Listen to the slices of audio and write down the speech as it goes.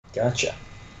Gotcha.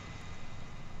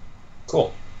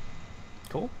 Cool.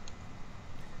 Cool.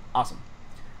 Awesome.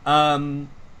 Um,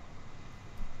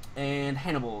 and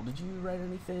Hannibal, did you write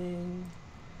anything?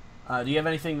 Do you have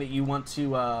anything that you want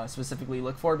to specifically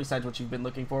look for besides what you've been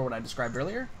looking for, what I described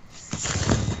earlier?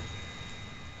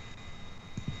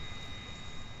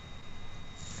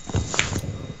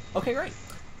 Okay, great.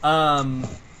 Let me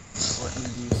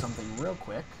do something real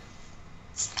quick.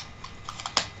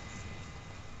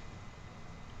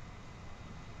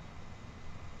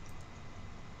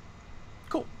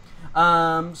 Cool.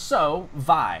 So,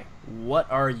 Vi, what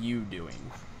are you doing?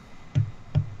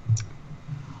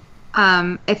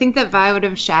 I think that Vi would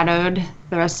have shadowed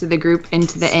the rest of the group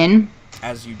into the inn,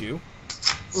 As you do.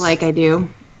 like I do.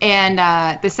 And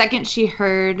the second she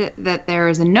heard that there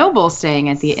was a noble staying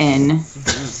at the inn,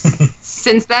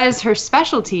 since that is her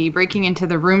specialty, breaking into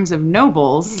the rooms of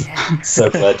nobles, So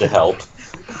glad to help.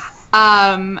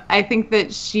 I think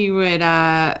that she would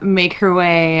make her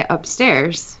way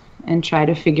upstairs and try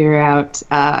to figure out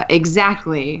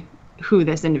exactly who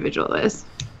this individual is.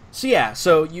 So yeah,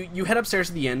 so you head upstairs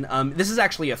to the inn. This is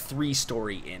actually a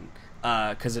 3-story inn,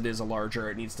 because it is a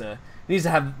larger. It needs to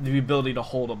have the ability to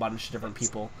hold a bunch of different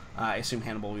people. I assume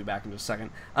Hannibal will be back in just a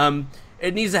second.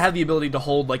 It needs to have the ability to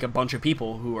hold like a bunch of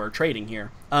people who are trading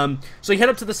here. So you head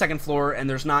up to the second floor, and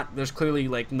there's clearly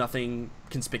like nothing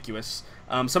conspicuous.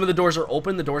 Some of the doors are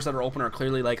open. The doors that are open are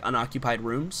clearly like unoccupied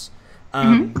rooms.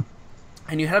 And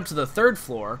you head up to the third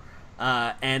floor.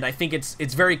 And I think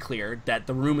it's very clear that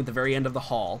the room at the very end of the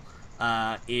hall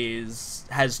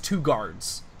has 2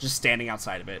 guards just standing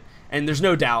outside of it, and there's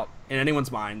no doubt in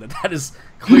anyone's mind that that is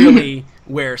clearly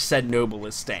where said noble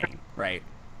is staying, right?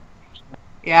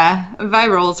 Yeah, Vi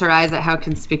rolls her eyes at how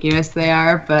conspicuous they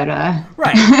are, but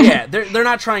Right, yeah, they're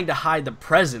not trying to hide the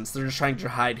presence, they're just trying to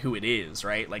hide who it is,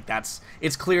 right? Like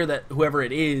it's clear that whoever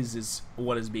it is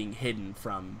what is being hidden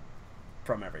from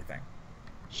everything.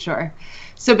 Sure.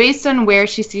 So based on where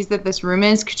she sees that this room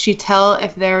is, could she tell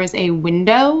if there is a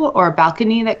window or a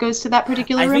balcony that goes to that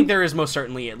particular room? I think there is most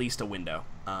certainly at least a window.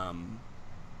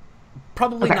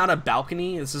 Probably Okay. not a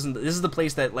balcony. This is the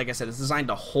place that, like I said, is designed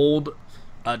to hold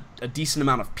a decent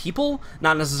amount of people,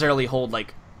 not necessarily hold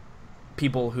like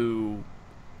people who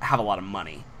have a lot of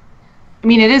money. I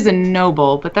mean, it is a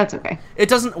noble, but that's okay. It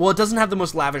doesn't have the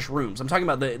most lavish rooms. I'm talking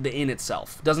about the inn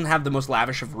itself. It doesn't have the most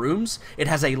lavish of rooms. It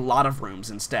has a lot of rooms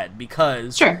instead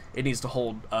because Sure. it needs to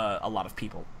hold a lot of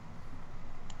people.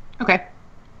 Okay.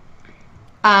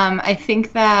 I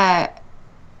think that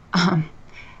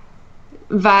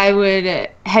Vi would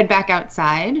head back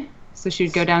outside. So she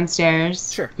would go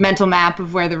downstairs. Sure. Mental map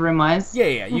of where the room was.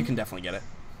 Yeah, you can definitely get it.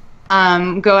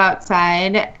 Go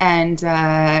outside and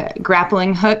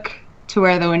grappling hook to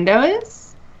where the window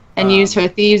is, and use her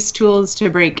thieves' tools to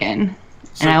break in.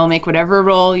 So- And I will make whatever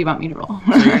roll you want me to roll.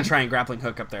 So you're gonna try and grappling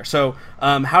hook up there. So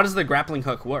how does the grappling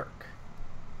hook work?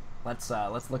 Let's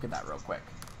look at that real quick.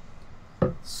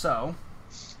 So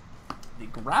the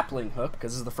grappling hook,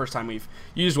 because this is the first time we've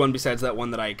used one besides that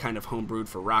one that I kind of homebrewed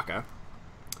for Raka.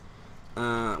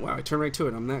 Wow, I turned right to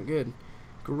it. I'm that good.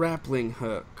 Grappling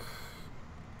hook.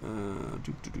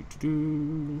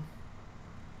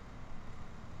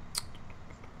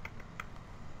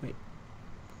 Wait,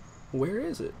 where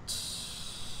is it?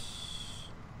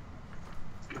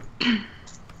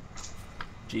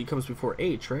 G comes before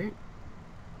H, right?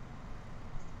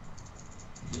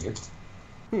 Yep.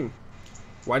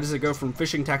 Why does it go from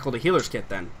fishing tackle to healer's kit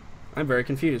then? I'm very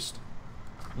confused.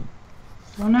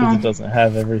 Oh Because it no. doesn't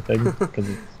have everything. Because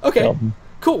it's Okay. skeleton.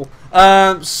 Cool.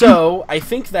 So I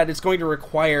think that it's going to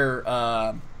require.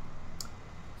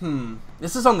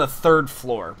 This is on the 3rd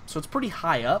floor, so it's pretty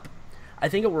high up. I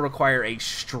think it will require a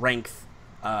strength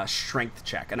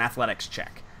check, an athletics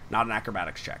check, not an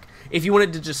acrobatics check. If you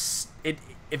wanted to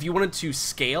if you wanted to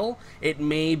scale, it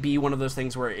may be one of those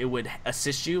things where it would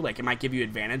assist you, like it might give you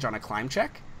advantage on a climb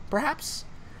check, perhaps.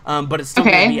 But it's still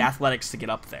going to be athletics to get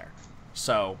up there.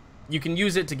 So you can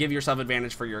use it to give yourself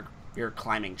advantage for your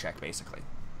climbing check, basically.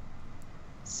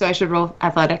 So I should roll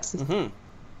athletics.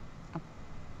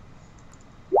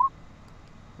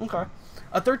 Okay.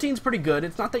 A 13's pretty good.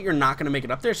 It's not that you're not going to make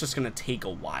it up there. It's just going to take a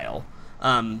while.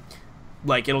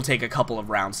 Like, it'll take a couple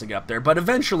of rounds to get up there. But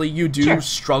eventually, you do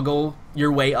struggle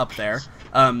your way up there.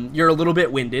 You're a little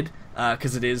bit winded,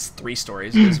 because it is 3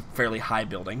 stories. It is a fairly high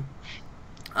building.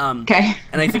 Okay.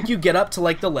 And I think you get up to,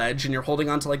 like, the ledge, and you're holding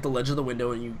on to, like, the ledge of the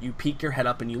window, and you peek your head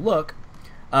up and you look,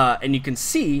 and you can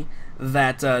see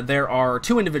that there are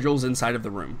 2 individuals inside of the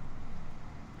room.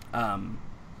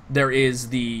 There is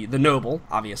the noble,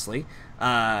 obviously,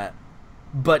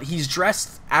 but he's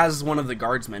dressed as one of the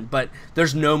guardsmen, but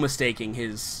there's no mistaking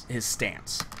his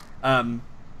stance.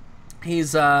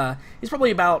 He's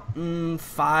probably about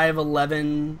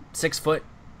 5'11", 6 foot,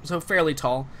 so fairly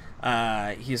tall.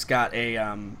 He's got a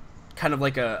kind of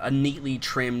like a neatly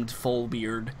trimmed full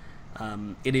beard.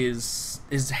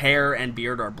 His hair and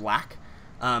beard are black,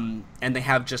 and they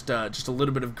have just a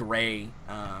little bit of gray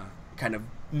kind of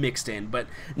mixed in, but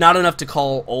not enough to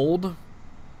call old.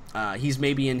 He's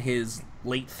maybe in his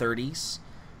late 30s,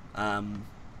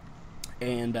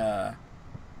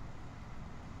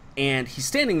 and he's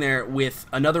standing there with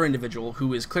another individual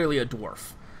who is clearly a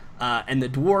dwarf, and the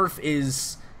dwarf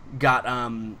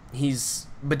he's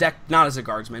bedecked not as a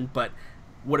guardsman, but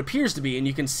what appears to be, and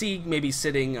you can see maybe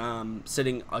sitting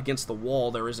against the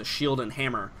wall, there is a shield and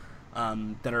hammer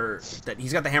that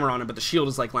he's got the hammer on it, but the shield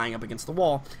is like lying up against the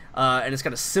wall, and it's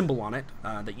got a symbol on it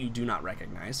that you do not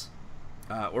recognize,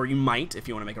 or you might if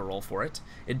you want to make a roll for it.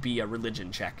 It'd be a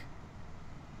religion check.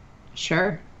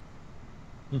 Sure.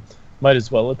 Might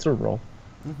as well. It's a roll.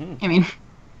 Mm-hmm. I mean,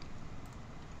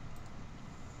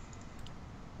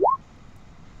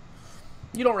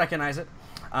 you don't recognize it.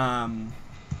 And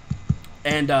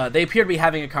they appear to be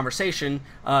having a conversation.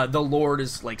 The Lord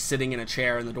is like sitting in a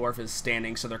chair, and the dwarf is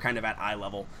standing, so they're kind of at eye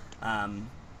level. And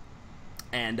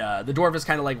the dwarf is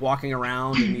kind of like walking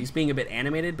around, and he's being a bit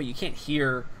animated, but you can't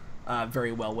hear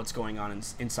very well what's going on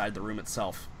inside the room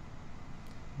itself.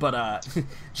 But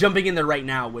jumping in there right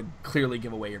now would clearly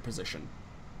give away your position.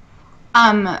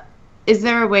 Is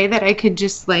there a way that I could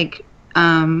just like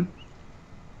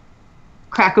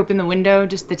crack open the window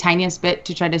just the tiniest bit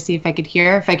to try to see if I could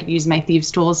hear, if I could use my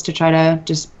thieves' tools to try to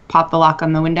just pop the lock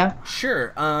on the window?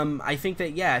 Sure. I think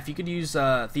that, yeah, if you could use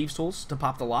thieves' tools to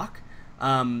pop the lock,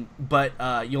 but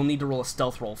you'll need to roll a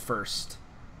stealth roll first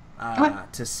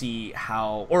to see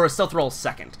how, or a stealth roll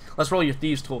second. Let's roll your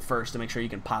thieves' tool first to make sure you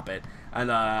can pop it.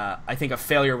 And I think a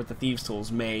failure with the thieves'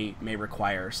 tools may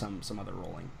require some other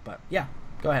rolling. But yeah,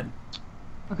 go ahead.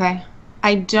 Okay.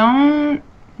 I don't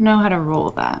know how to roll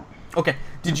that. Okay.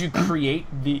 Did you create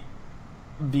the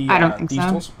I don't think thieves' so.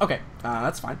 tools? Okay,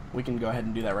 that's fine. We can go ahead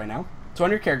and do that right now. So on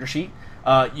your character sheet,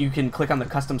 you can click on the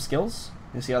custom skills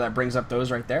and see how that brings up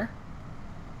those right there.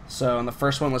 So on the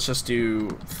first one, let's just do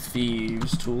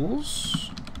thieves'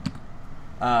 tools.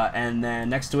 And then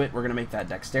next to it, we're going to make that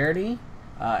dexterity.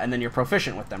 And then you're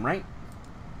proficient with them, right?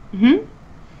 Mm-hmm.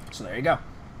 So there you go.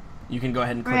 You can go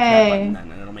ahead and click Hooray. that button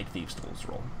then, and it'll make thieves' tools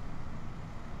roll.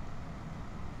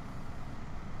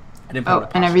 I didn't put an Oh, and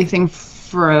apostrophe. everything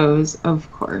froze,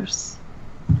 of course.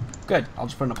 Good. I'll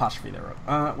just put an apostrophe there.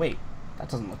 Wait. That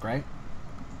doesn't look right.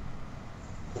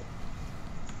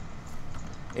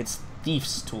 It's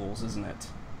thieves' tools, isn't it?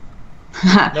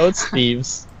 No, it's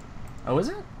thieves. Oh, is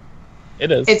it?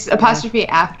 It is. It's apostrophe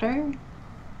after?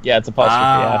 Yeah, it's apostrophe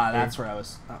after. That's where I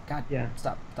was. Oh, God. Yeah.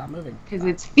 Stop moving. Because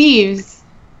it's thieves,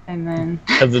 and then...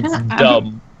 Because it's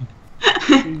dumb.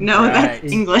 No, Right.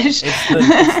 that's English.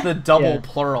 It's the double Yeah.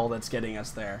 plural that's getting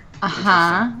us there.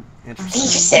 Uh-huh. Interesting.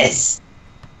 Jesus.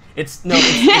 It's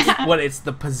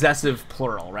the possessive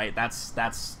plural, right? That's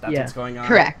Yeah. what's going on.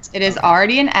 Correct. It is Okay.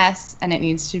 already an S, and it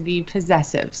needs to be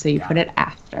possessive, so you Got put it. it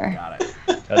after. Got it.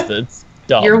 Because it's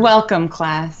dumb. You're welcome,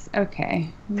 class. Okay.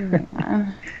 Moving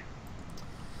on.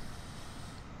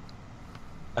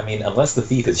 I mean, unless the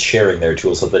thief is sharing their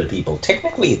tools with other people,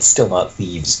 technically it's still not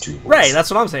thieves' tools. Right.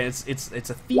 That's what I'm saying. It's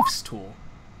a thief's tool.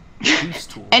 Thief's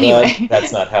tool. Anyway. But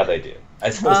that's not how they do. I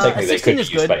suppose technically they 16 could is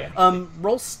be used by good. anyone.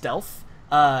 Roll stealth.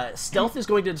 Stealth is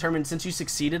going to determine, since you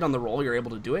succeeded on the roll, you're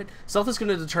able to do it. Stealth is going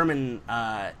to determine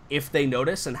if they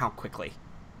notice and how quickly.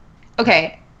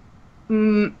 Okay.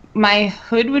 My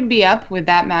hood would be up. Would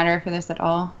that matter for this at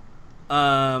all?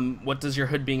 What does your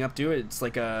hood being up do? It's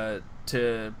like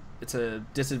it's a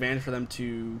disadvantage for them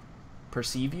to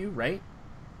perceive you, right?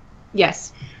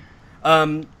 Yes.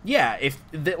 Yeah. If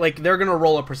they're gonna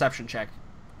roll a perception check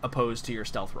opposed to your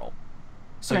stealth roll,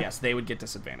 so Okay. yes, they would get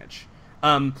disadvantage.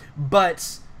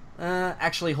 But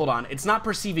actually, hold on. It's not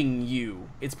perceiving you.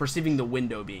 It's perceiving the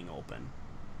window being open.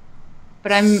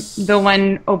 But I'm the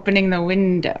one opening the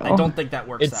window. I don't think that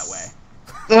works It's- that way.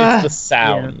 It's the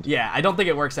sound. Yeah, I don't think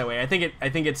it works that way. I think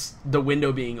it's the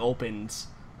window being opened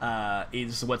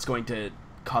is what's going to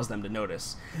cause them to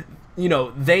notice. You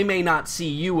know, they may not see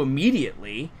you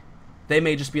immediately. They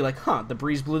may just be like, huh, the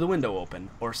breeze blew the window open,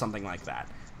 or something like that.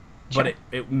 Sure. But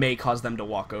it may cause them to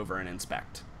walk over and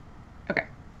inspect. Okay.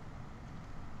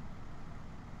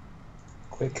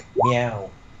 Quick meow.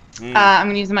 I'm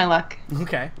gonna use my luck.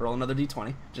 Okay, roll another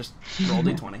d20. Just roll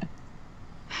d20.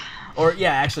 Or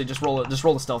yeah, actually, just roll the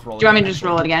stealth roll. Do you want me again, to just actually.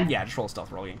 roll it again? Yeah, just roll a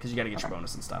stealth roll again because you got to get your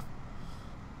bonus and stuff.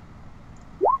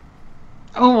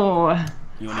 Oh, You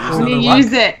want to use I'm another gonna luck?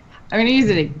 use it. I'm gonna use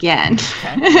it again.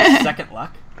 Okay, second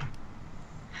luck.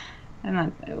 I'm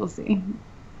not. We'll see.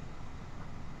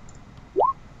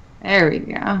 There we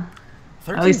go.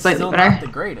 13 slightly still better. not the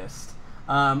greatest.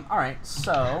 All right,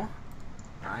 so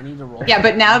I need to roll. Yeah,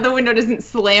 but now the window doesn't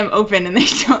slam open and they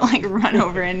don't like run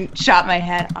over and chop my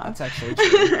head off. That's actually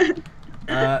true.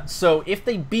 So if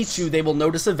they beat you, they will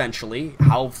notice eventually.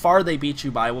 How far they beat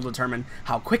you by will determine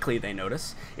how quickly they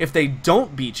notice. If they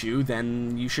don't beat you,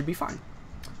 then you should be fine.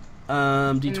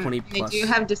 D20 They plus do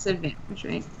have disadvantage,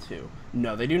 right? 2.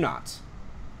 No, they do not.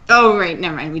 Oh, right.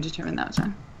 Never mind. We determined that was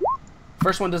wrong.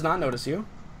 First one does not notice you.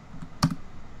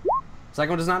 Second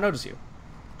one does not notice you.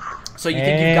 So you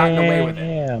think you've gotten away with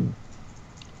it. Damn.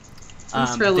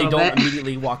 Just for a They little don't bit.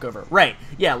 immediately walk over. Right.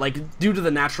 Yeah, like due to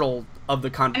the natural of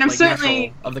the And I'm certainly-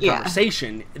 natural of the yeah.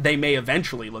 conversation, they may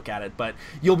eventually look at it, but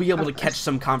you'll be able Of to course. catch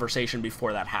some conversation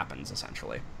before that happens,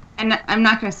 essentially. And I'm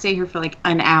not going to stay here for like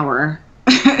an hour.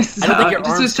 I don't think your just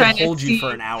was arms can trying to hold you see-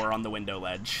 for an hour on the window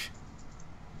ledge.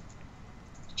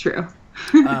 True.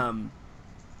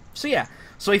 So yeah,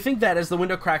 so I think that as the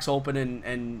window cracks open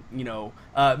and you know,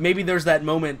 maybe there's that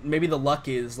moment, maybe the luck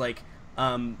is like,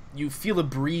 you feel a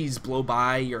breeze blow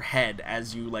by your head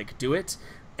as you like do it,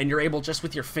 and you're able just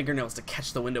with your fingernails to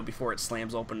catch the window before it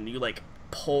slams open, and you like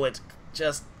pull it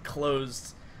just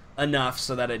closed enough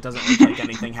so that it doesn't look like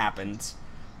anything happened.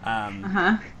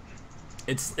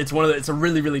 It's a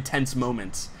really, really tense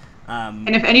moment.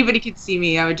 And if anybody could see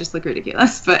me, I would just look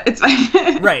ridiculous, but it's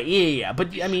fine. Right, yeah. But,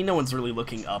 I mean, no one's really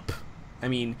looking up. I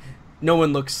mean, no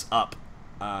one looks up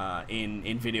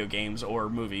in video games or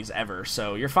movies ever,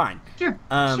 so you're fine. Sure.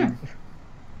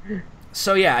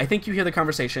 So, yeah, I think you hear the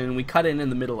conversation, and we cut in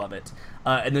the middle of it,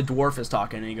 and the dwarf is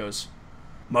talking, and he goes,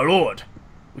 "My lord,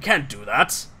 we can't do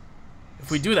that.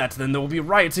 If we do that, then there will be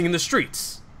rioting in the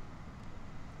streets."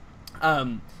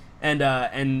 And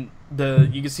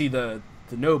you can see the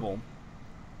noble,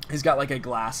 he's got like a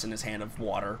glass in his hand of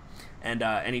water,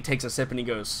 and he takes a sip and he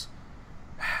goes,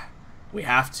 "We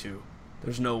have to.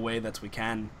 There's no way that we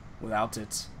can without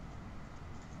it.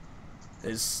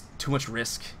 There's too much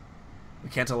risk. We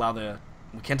can't allow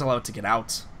it to get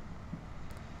out."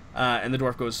 And the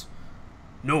dwarf goes,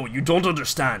 "No, you don't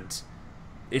understand.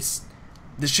 This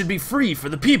should be free for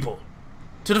the people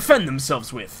to defend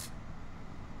themselves with."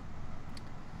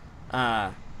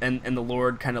 And the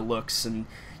Lord kind of looks, and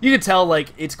you can tell,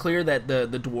 like, it's clear that the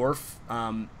dwarf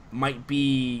might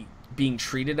be being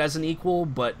treated as an equal,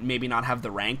 but maybe not have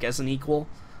the rank as an equal,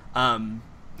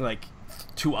 like,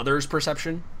 to others'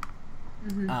 perception.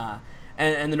 Mm-hmm.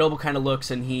 And the noble kind of looks,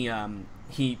 and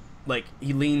he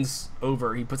leans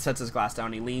over, sets his glass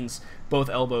down, he leans both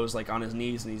elbows, like, on his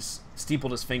knees, and he's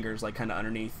steepled his fingers, like, kind of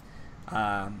underneath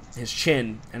his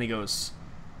chin, and he goes,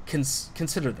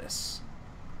 Consider this.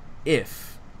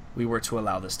 If we were to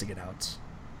allow this to get out,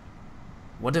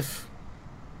 what if,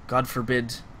 God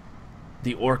forbid,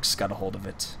 the orcs got a hold of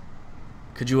it?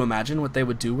 Could you imagine what they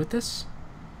would do with this?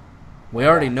 We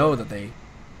already know that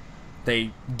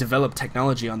they develop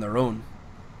technology on their own.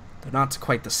 They're not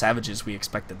quite the savages we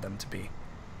expected them to be.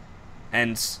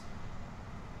 And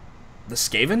the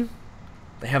Skaven?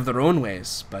 They have their own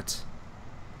ways, but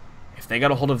if they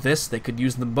got a hold of this, they could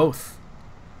use them both.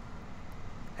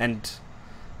 And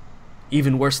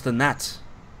even worse than that,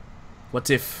 what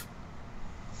if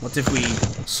we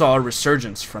saw a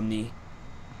resurgence from the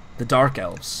Dark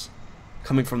Elves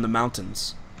coming from the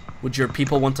mountains? Would your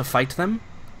people want to fight them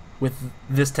with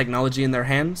this technology in their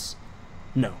hands?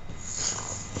 No.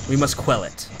 We must quell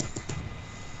it.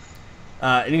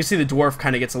 And you can see the dwarf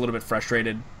kind of gets a little bit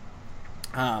frustrated.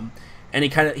 And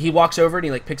he walks over and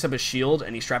he like picks up his shield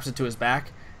and he straps it to his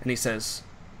back and he says,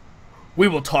 "We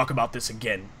will talk about this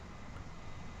again."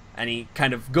 And he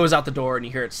kind of goes out the door and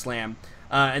you hear it slam.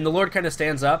 And the Lord kind of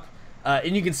stands up.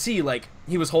 And you can see, like,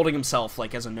 he was holding himself,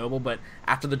 like, as a noble, but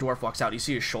after the dwarf walks out, you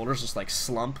see his shoulders just, like,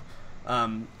 slump.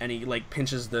 And he, like,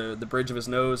 pinches the bridge of his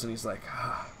nose, and he's like,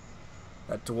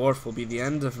 that dwarf will be the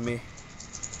end of me.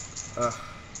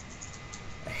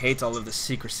 I hate all of this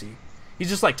secrecy. He's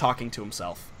just, like, talking to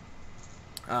himself.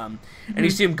 And you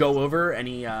see him go over, and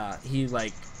he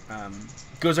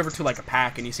goes over to, like, a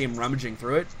pack, and you see him rummaging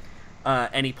through it.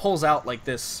 And he pulls out, like,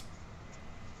 this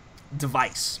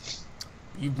device.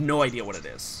 You have no idea what it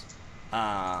is.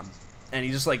 And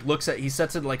he just, like, he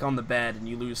sets it, like, on the bed, and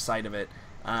you lose sight of it.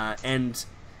 And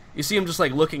you see him just,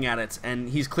 like, looking at it, and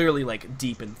he's clearly, like,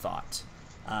 deep in thought.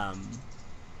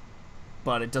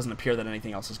 But it doesn't appear that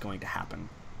anything else is going to happen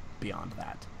beyond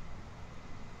that.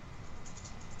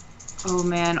 Oh,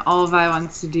 man, all Vi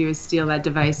wants to do is steal that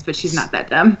device, but she's not that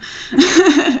dumb.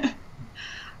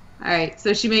 All right,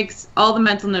 so she makes all the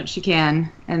mental notes she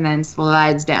can and then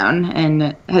slides down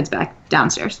and heads back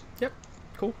downstairs. Yep,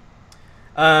 cool.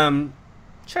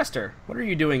 Chester, what are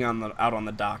you doing out on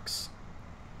the docks?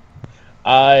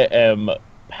 I am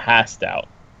passed out.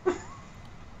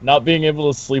 Not being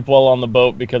able to sleep well on the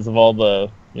boat because of all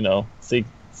the,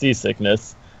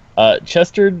 seasickness.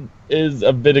 Chester is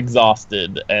a bit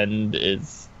exhausted and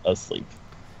is asleep.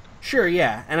 Sure,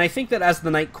 yeah. And I think that as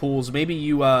the night cools, maybe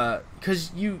you,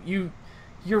 because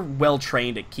you're well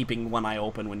trained at keeping one eye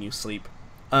open when you sleep.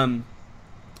 You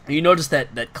notice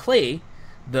that Clay,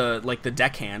 the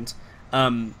deckhand,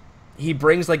 he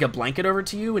brings like a blanket over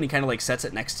to you and he kind of like sets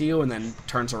it next to you and then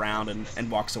turns around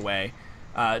and walks away,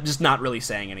 just not really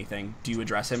saying anything. Do you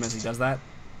address him as he does that?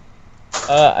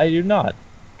 I do not.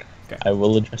 Okay. I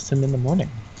will address him in the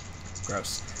morning.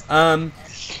 Gross.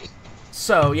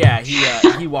 So yeah,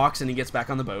 he walks and he gets back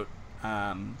on the boat,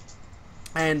 and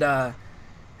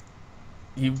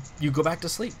you go back to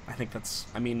sleep. I think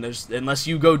unless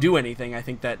you go do anything, I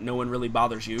think that no one really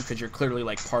bothers you because you're clearly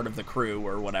like part of the crew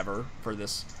or whatever for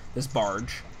this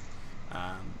barge,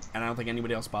 and I don't think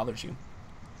anybody else bothers you.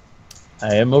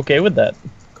 I am okay with that.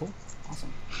 Cool,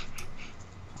 awesome.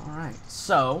 All right,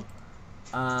 so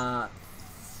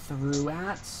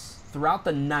throughout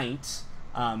the night.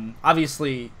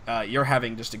 Obviously, you're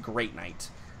having just a great night.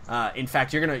 In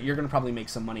fact, you're gonna probably make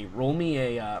some money. Roll me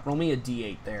a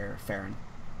D8 there, Farron.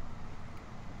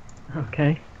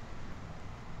 Okay.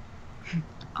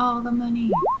 All the money.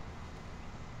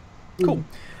 Cool.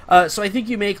 So I think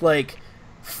you make like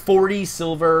 40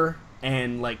 silver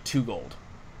and like 2 gold.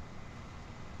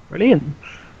 Brilliant.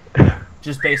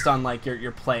 Just based on like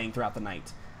your playing throughout the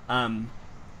night.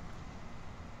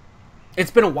 It's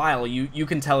been a while. You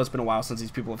can tell it's been a while since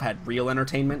these people have had real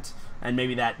entertainment, and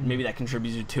maybe that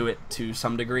contributed to it to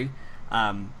some degree.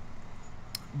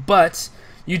 But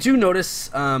you do notice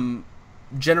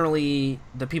generally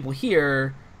the people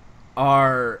here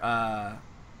are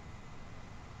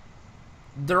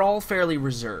they're all fairly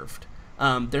reserved.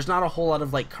 There's not a whole lot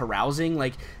of like carousing.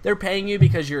 Like they're paying you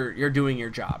because you're doing your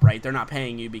job, right? They're not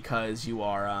paying you because you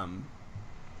are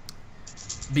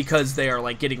because they are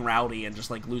like getting rowdy and just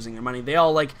like losing their money.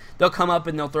 They'll come up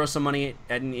and they'll throw some money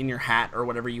in your hat or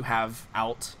whatever you have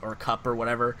out, or a cup or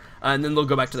whatever, and then they'll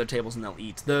go back to their tables and they'll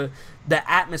eat. The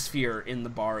atmosphere in the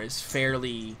bar is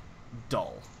fairly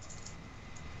dull.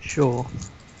 Sure.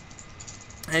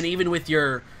 And even with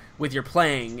your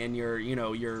playing and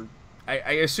your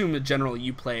I assume that generally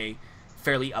you play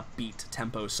fairly upbeat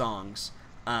tempo songs.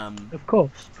 Of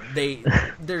course.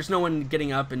 There's no one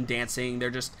getting up and dancing. They're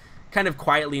just kind of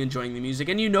quietly enjoying the music.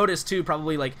 And you notice too,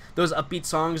 probably like those upbeat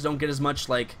songs don't get as much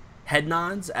like head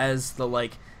nods as the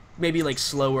like maybe like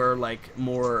slower, like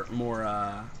more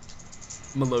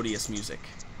melodious music.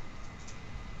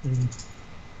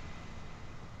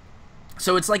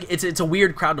 So it's like it's a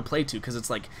weird crowd to play to, because it's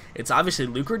like it's obviously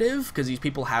lucrative because these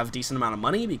people have decent amount of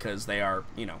money because they are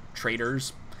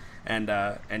traders and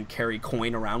carry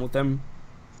coin around with them,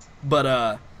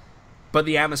 but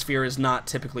the atmosphere is not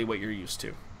typically what you're used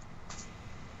to.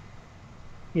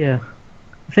 Yeah,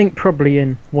 I think probably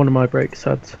in one of my breaks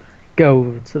I'd go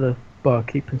over to the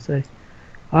barkeep and say,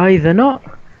 "Aye, they're not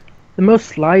the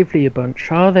most lively a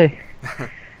bunch, are they?"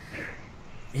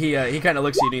 He kind of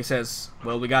looks at you and he says,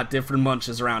 "Well, we got different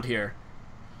bunches around here.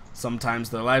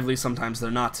 Sometimes they're lively, sometimes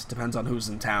they're not. Depends on who's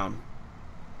in town."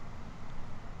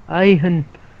 Aye, and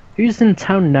who's in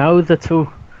town now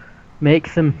that'll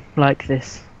make them like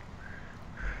this?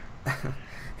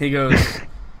 He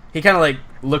kind of like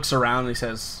looks around and he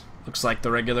says, "Looks like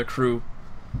the regular crew.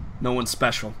 No one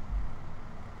special."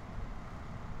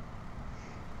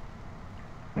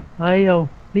 I'll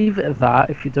leave it at that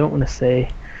if you don't want to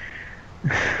say.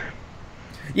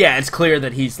 Yeah, it's clear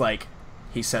that he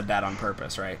said that on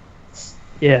purpose, right?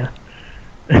 Yeah.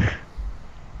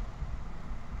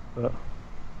 But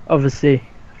obviously,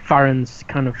 Farron's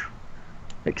kind of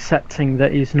accepting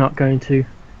that he's not going to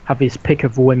have his pick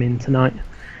of women tonight.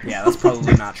 Yeah, that's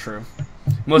probably not true.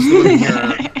 Most of the women here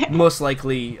are most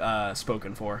likely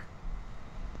spoken for.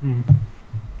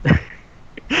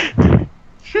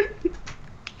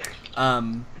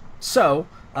 So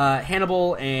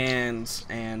Hannibal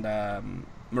and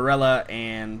Morella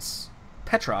and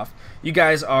Petrov, you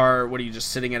guys are, what are you, just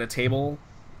sitting at a table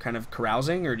kind of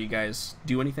carousing, or do you guys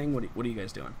do anything? What are you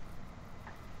guys doing?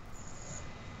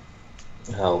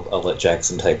 I'll let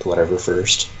Jackson type whatever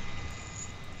first.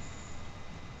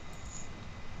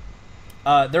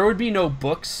 There would be no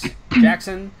books,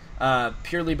 Jackson,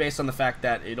 purely based on the fact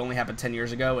that it only happened 10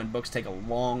 years ago, and books take a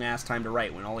long-ass time to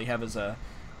write when all you have is a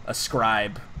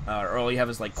scribe, or all you have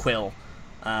is, like, quill,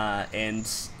 and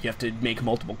you have to make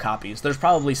multiple copies. There's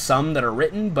probably some that are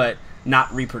written, but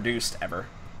not reproduced ever.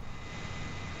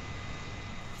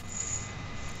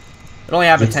 It only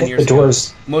happened You'd 10 think years the ago.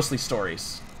 dwarves- Mostly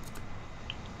stories.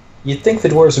 You'd think the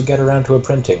dwarves would get around to a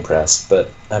printing press, but,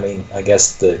 I mean, I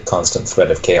guess the constant threat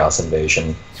of chaos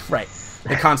invasion. Right.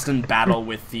 The constant battle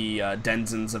with the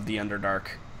denizens of the Underdark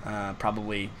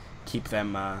probably keep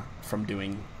them from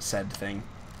doing said thing.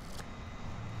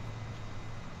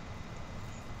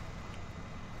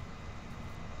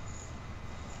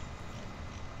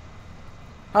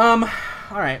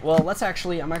 Alright, well, I'm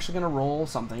actually going to roll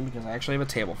something, because I actually have a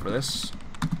table for this.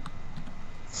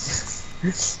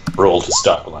 Roll to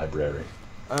stock library.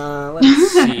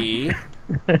 Let's see.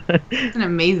 It's an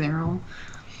amazing roll.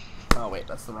 Oh, wait,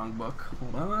 that's the wrong book.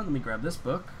 Hold on, let me grab this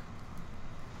book.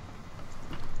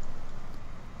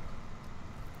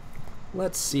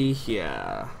 Let's see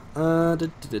here. So...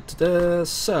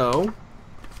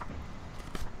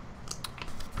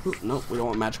 Ooh, nope, we don't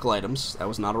want magical items. That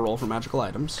was not a roll for magical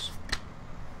items.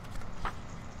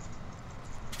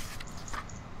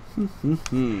 Nope,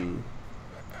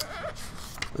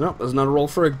 that's not a roll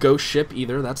for a ghost ship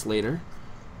either. That's later.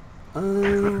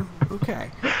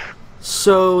 Okay.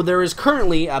 So there is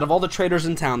currently, out of all the traders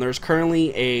in town, there's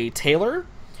currently a tailor,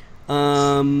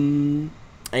 a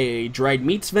dried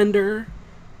meats vendor,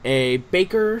 a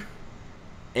baker,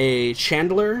 a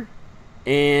chandler,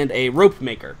 and a rope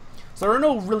maker. So there are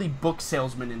no really book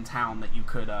salesmen in town that you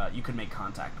could make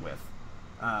contact with.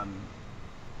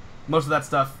 Most of that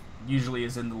stuff usually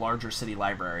is in the larger city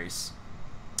libraries.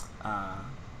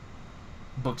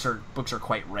 Books are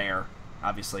quite rare,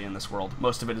 obviously, in this world.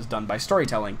 Most of it is done by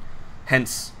storytelling,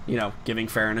 hence, giving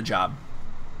Farron a job.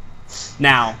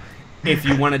 Now, if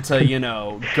you wanted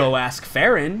to, go ask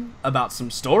Farron about some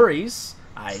stories,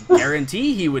 I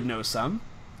guarantee he would know some.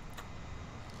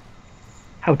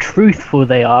 How truthful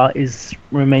they are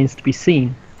remains to be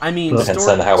seen. I mean, Depends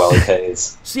on how well he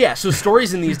pays. So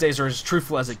stories in these days are as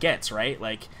truthful as it gets, right?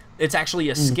 Like, it's actually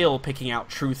a skill picking out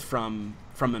truth from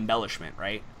embellishment,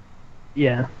 right?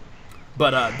 Yeah.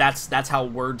 But that's how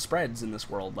word spreads in this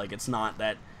world. Like, it's not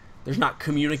that there's not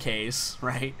communiques,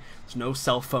 right? There's no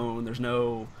cell phone. There's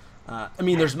no.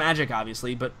 There's magic,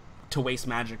 obviously, but to waste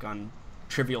magic on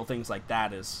trivial things like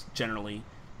that is generally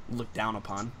looked down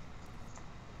upon.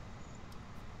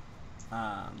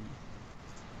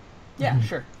 Yeah,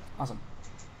 sure. Awesome.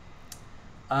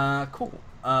 Cool.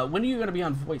 When are you going to be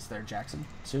on voice there, Jackson?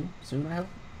 Soon? Soon, I hope?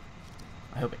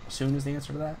 I hope soon is the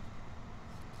answer to that.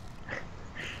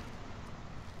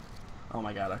 Oh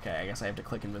my god, okay, I guess I have to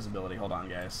click invisibility. Hold on,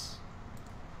 guys.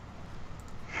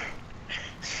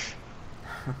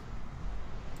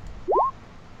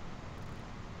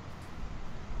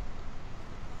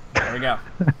 There we go.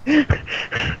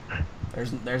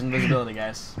 There's invisibility,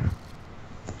 guys.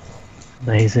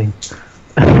 Amazing.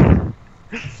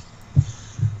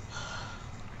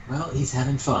 Well, he's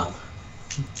having fun.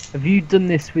 Have you done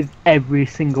this with every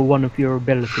single one of your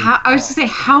abilities? I was just say,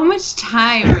 how much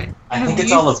time I have think it's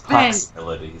you all of spent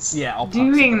possibilities. Yeah, all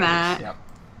doing possibilities. that? Yep.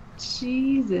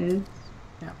 Jesus.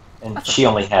 And she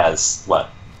only has, a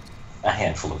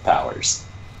handful of powers.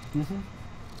 Mm-hmm.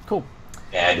 Cool.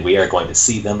 And we are going to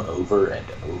see them over and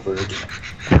over again.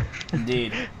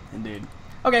 Indeed.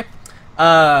 Okay.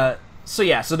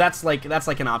 So that's like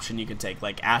an option you could take.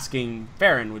 Like, asking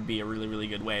Farron would be a really, really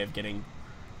good way of getting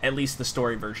at least the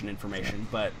story version information.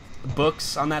 But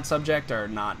books on that subject are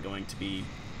not going to be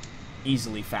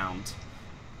easily found.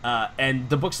 And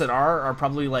the books that are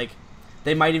probably like,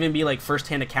 they might even be like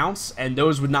first-hand accounts, and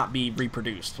those would not be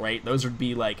reproduced, right? Those would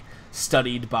be like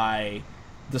studied by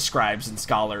the scribes and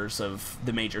scholars of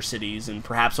the major cities, and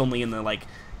perhaps only in the like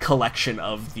collection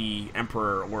of the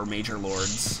emperor or major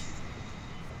lords.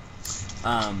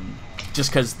 Just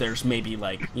because there's maybe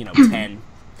like 10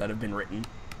 that have been written.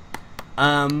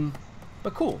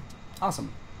 But cool,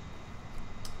 awesome.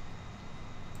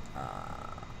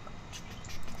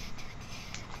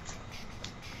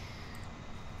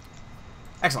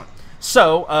 Excellent.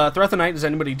 So, throughout the night, does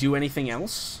anybody do anything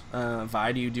else?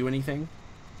 Vi, do you do anything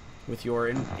with your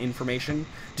information?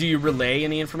 Do you relay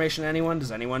any information to anyone?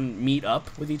 Does anyone meet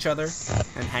up with each other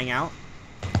and hang out?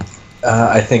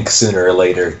 I think sooner or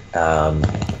later,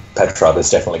 Petrov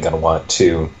is definitely going to want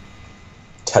to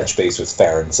touch base with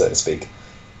Farron, so to speak.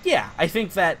 Yeah, I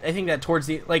think that towards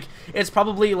the it's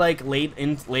probably like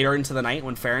later into the night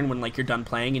when you're done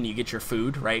playing and you get your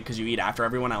food, right? Because you eat after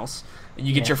everyone else.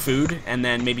 You get your food and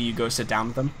then maybe you go sit down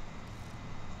with them.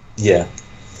 Yeah.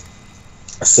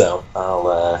 So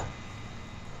I'll.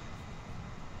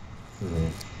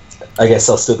 I guess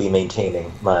I'll still be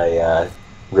maintaining my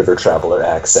river traveler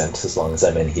accent as long as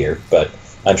I'm in here, but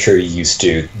I'm sure you're used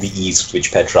to the ease with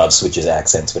which Petrov switches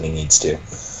accents when he needs to.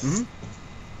 Mm-hmm.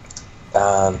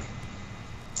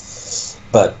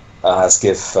 But ask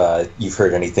if you've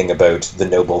heard anything about the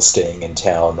nobles staying in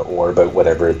town, or about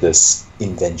whatever this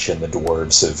invention the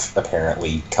dwarves have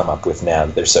apparently come up with now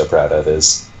that they're so proud of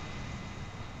is.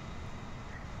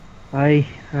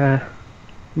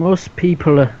 Most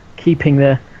people are keeping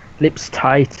their lips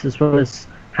tight as well as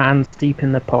hands deep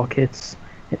in their pockets.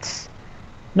 It's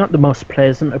not the most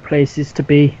pleasant of places to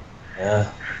be. Yeah.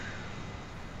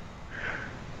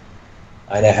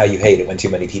 I know how you hate it when too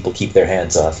many people keep their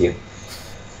hands off you.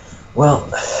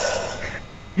 Well,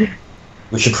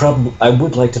 we should probably... I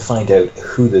would like to find out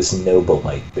who this noble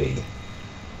might be.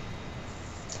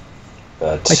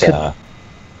 But,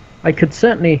 I could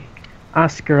certainly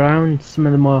ask around some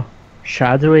of the more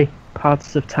shadowy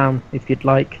parts of town, if you'd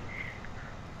like.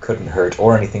 Couldn't hurt,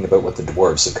 or anything about what the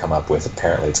dwarves have come up with.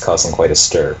 Apparently it's causing quite a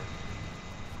stir.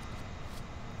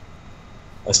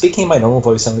 I'm speaking in my normal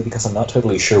voice only because I'm not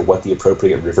totally sure what the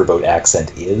appropriate riverboat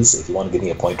accent is. If you want to give me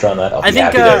a pointer on that, I'll be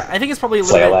happy to I think it's probably a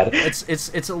flail little at bit.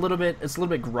 it. It's a little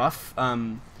bit gruff. A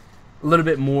little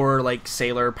bit more like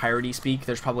sailor piratey speak.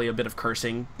 There's probably a bit of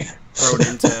cursing thrown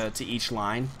into each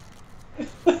line.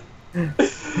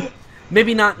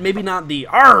 Maybe not the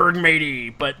 "arg matey,"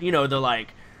 but you know the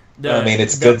like. I mean,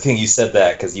 it's a good thing you said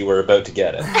that because you were about to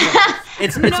get it.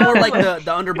 It's more like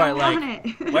the underbite,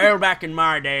 like, well, back in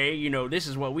my day, you know, this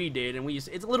is what we did, and it's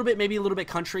a little bit, maybe a little bit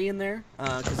country in there,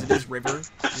 because it is river,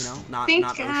 you know, not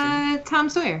ocean. Tom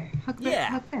Sawyer. Huck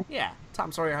Finn. Yeah,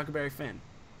 Tom Sawyer, Huckleberry Finn.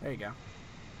 There you go.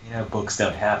 You know, books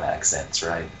don't have accents,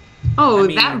 right? Oh,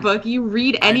 that book! You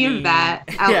read any of that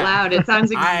out loud, it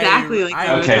sounds exactly like.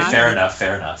 Okay, fair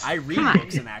enough. I read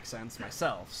books in accents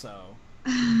myself, so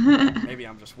maybe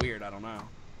I'm just weird. I don't know.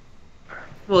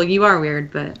 Well, you are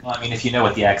weird, but... Well, I mean, if you know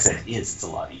what the accent is, it's a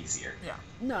lot easier. Yeah.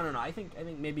 No. I think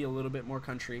maybe a little bit more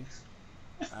country.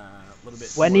 A little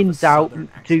bit. When in doubt,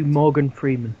 do Morgan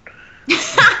Freeman.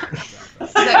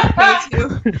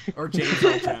 Or James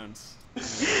Earl Jones.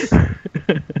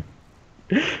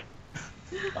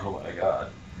 Oh my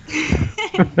god.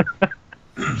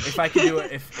 If I could do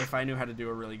it, if I knew how to do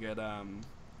a really good, oh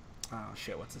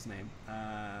shit, what's his name?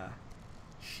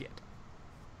 Shit.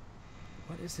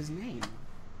 What is his name?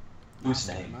 Whose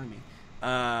name? Remind me.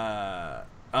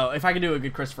 If I could do a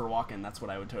good Christopher Walken, that's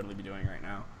what I would totally be doing right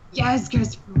now. Yes,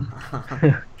 Christopher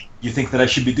Walken. You think that I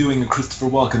should be doing a Christopher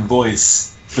Walken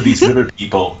voice for these river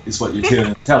people, is what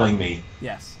you're telling me?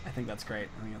 Yes, I think that's great.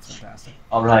 I think that's fantastic.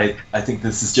 Alright, I think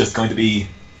this is just going to be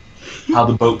how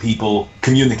the boat people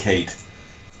communicate.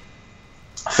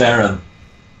 Farron,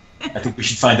 I think we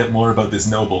should find out more about this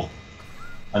noble.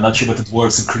 I'm not sure what the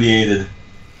dwarves have created,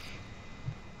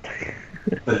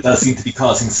 but it does seem to be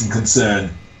causing some concern.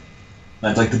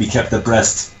 I'd like to be kept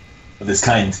abreast of this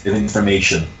kind of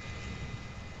information.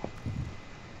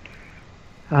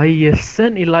 You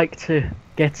certainly like to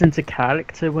get into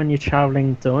character when you're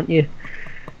travelling, don't you?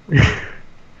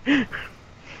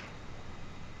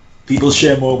 People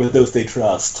share more with those they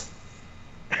trust.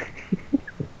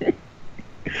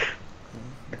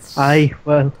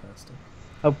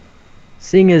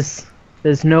 Seeing as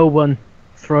there's no one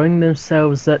throwing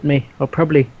themselves at me, I'll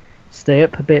probably stay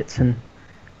up a bit and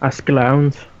ask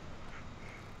around.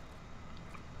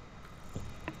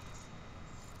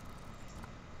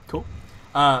 Cool.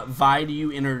 Vi, do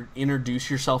you introduce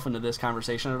yourself into this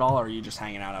conversation at all, or are you just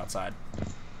hanging out outside?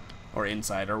 Or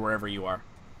inside, or wherever you are?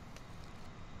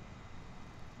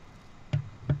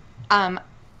 I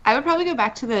would probably go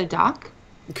back to the dock.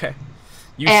 Okay.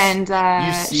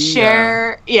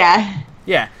 Share. Yeah.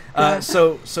 Yeah.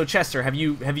 So Chester, are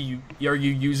you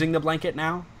using the blanket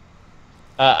now?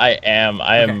 I am.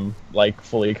 I am like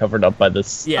fully covered up by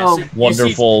this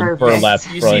wonderful burlap.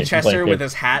 You see Chester with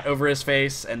his hat over his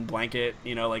face and blanket,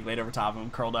 like laid over top of him,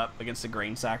 curled up against a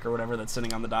grain sack or whatever that's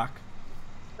sitting on the dock.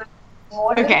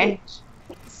 Okay.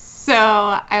 So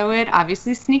I would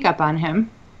obviously sneak up on him,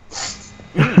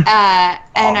 and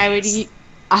I would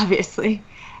obviously.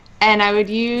 And I would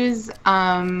use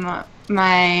my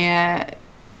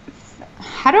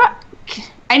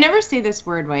I never say this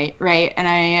word right?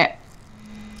 And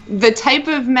the type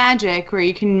of magic where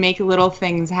you can make little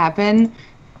things happen.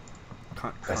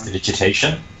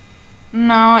 Prestidigitation?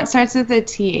 No, it starts with a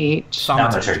TH.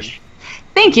 Thaumaturgy.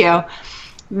 Thank you.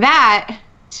 That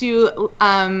to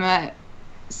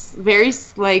very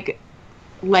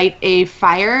light a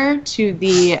fire to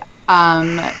the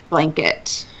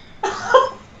blanket.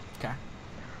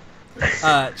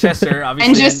 Chester,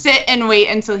 obviously. And just sit and wait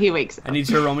until he wakes up. I need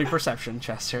you to roll me perception,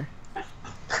 Chester.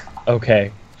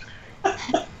 Okay.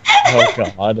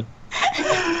 Oh, God.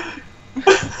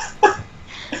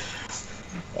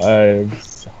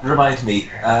 Remind me,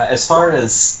 as far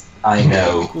as I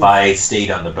know. Vi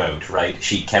stayed on the boat, right?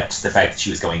 She kept the fact that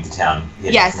she was going to town.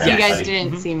 Yes, you guys everybody.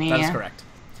 didn't see me. That's correct.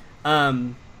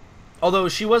 Although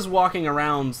she was walking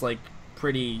around like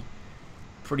pretty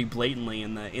blatantly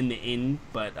in the inn,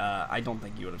 but I don't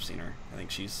think you would have seen her. I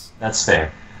think she's That's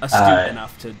fair. astute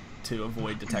enough to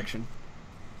avoid detection.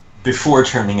 Before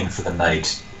turning in for the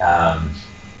night,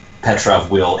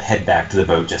 Petrov will head back to the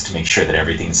boat just to make sure that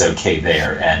everything's okay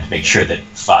there and make sure that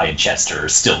Vi and Chester are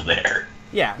still there.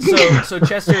 Yeah, so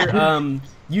Chester,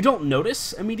 you don't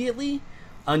notice immediately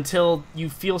until you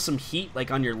feel some heat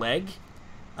like on your leg,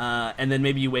 and then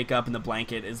maybe you wake up and the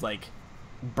blanket is like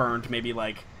burned, maybe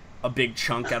like a big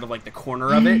chunk out of like the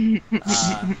corner of it,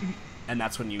 and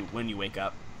that's when you wake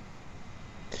up.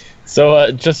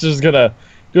 So Chester's gonna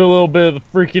do a little bit of the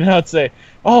freaking out, say,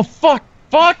 "Oh fuck,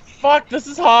 this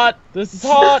is hot,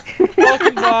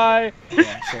 fucking Vi,"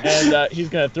 Yeah, sure. and he's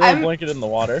gonna throw a blanket in the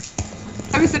water.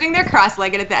 I was sitting there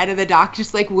cross-legged at the end of the dock,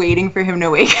 just like waiting for him to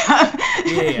wake up.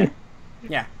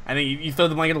 Yeah. I think you throw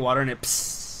the blanket in the water and it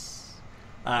psss,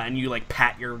 and you like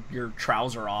pat your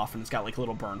trouser off and it's got like a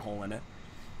little burn hole in it.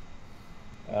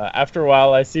 After a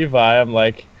while, I see Vi. I'm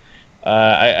like,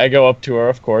 I go up to her,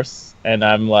 of course, and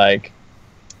I'm like,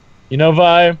 "You know,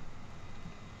 Vi,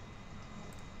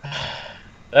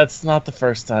 that's not the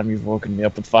first time you've woken me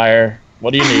up with fire.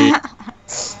 What do you need?"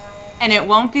 And it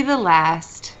won't be the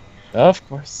last. Of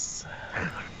course.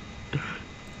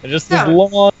 And just this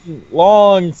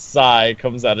long sigh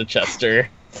comes out of Chester.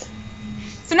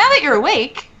 So now that you're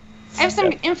awake, I have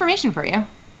some information for you.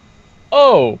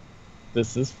 Oh,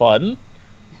 this is fun.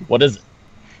 What is it?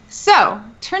 So,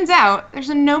 turns out there's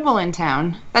a noble in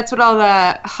town. That's what all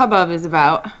the hubbub is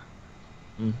about.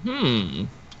 Mm-hmm.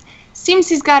 Seems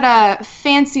he's got a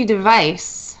fancy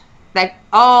device that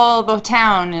all the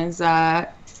town is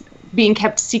being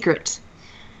kept secret.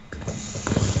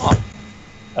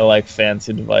 I like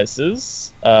fancy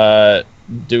devices. Do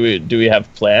we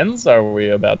have plans? Are we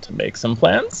about to make some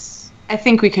plans? I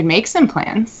think we could make some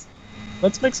plans.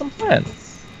 Let's make some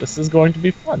plans. This is going to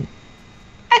be fun.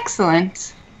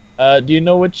 Excellent. Do you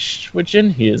know which inn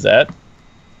he is at?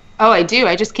 Oh, I do.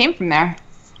 I just came from there.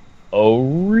 Oh,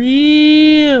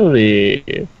 really?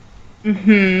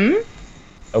 Mm-hmm.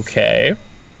 Okay.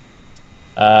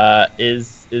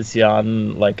 Is he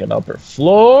on like an upper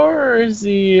floor, or is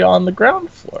he on the ground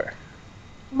floor?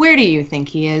 Where do you think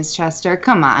he is, Chester?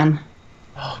 Come on.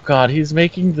 Oh God, he's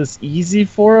making this easy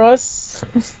for us.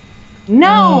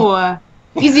 No.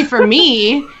 Easy for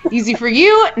me. Easy for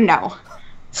you? No.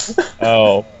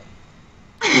 Oh.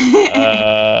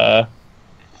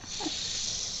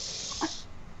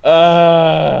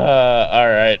 All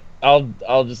right.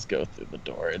 I'll just go through the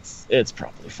door. It's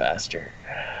probably faster.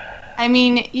 I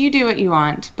mean, you do what you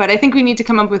want, but I think we need to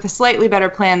come up with a slightly better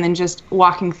plan than just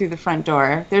walking through the front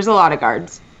door. There's a lot of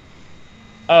guards.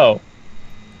 Oh.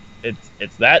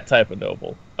 It's that type of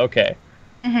noble. Okay.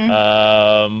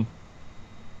 Mm-hmm.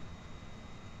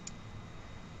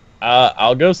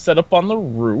 I'll go set up on the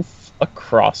roof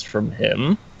across from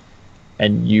him,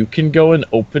 and you can go and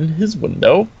open his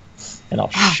window, and I'll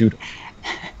shoot him.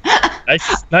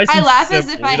 Nice I laugh as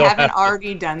simple. if I haven't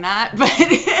already done that, but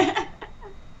I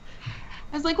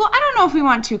was like, well, I don't know if we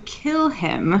want to kill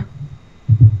him.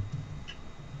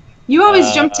 You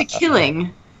always jump to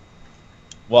killing.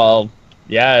 Well,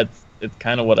 yeah, it's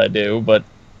kind of what I do, but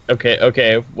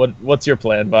okay. What's your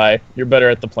plan, Vi? You're better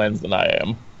at the plans than I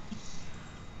am.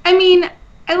 I mean,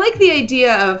 I like the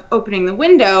idea of opening the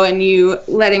window and you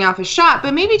letting off a shot,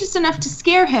 but maybe just enough to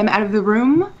scare him out of the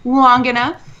room long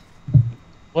enough.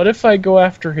 What if I go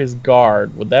after his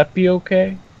guard? Would that be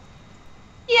okay?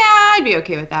 Yeah, I'd be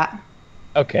okay with that.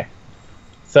 Okay.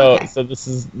 So Okay. so this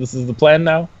is the plan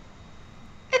now?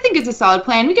 I think it's a solid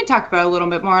plan. We can talk about it a little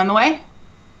bit more on the way.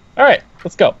 All right,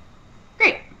 let's go.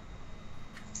 Great.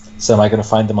 So am I going to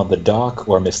find them on the dock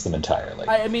or miss them entirely?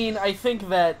 I mean, I think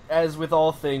that, as with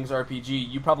all things RPG,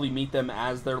 you probably meet them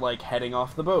as they're, like, heading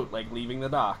off the boat, like, leaving the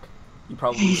dock. You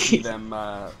probably see them,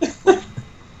 like,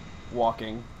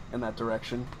 walking in that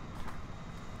direction.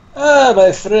 Ah,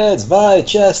 my friends, Vi,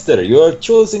 Chester, you're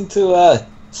choosing to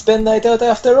spend night out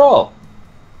after all.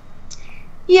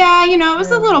 Yeah, you know, it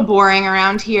was a little boring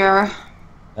around here.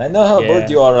 I know how Yeah. bored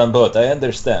you are on boat, I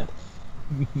understand.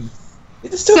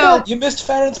 It is too So- bad you missed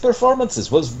Farron's performances.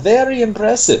 Was very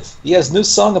impressive. He has new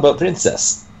song about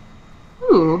Princess.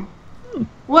 Ooh.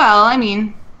 Well, I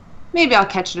mean, maybe I'll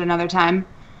catch it another time.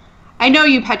 I know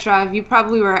you, Petrov. You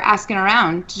probably were asking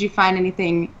around. Did you find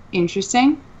anything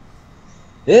interesting?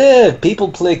 Yeah, people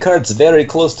play cards very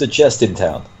close to chest in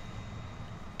town.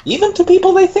 Even to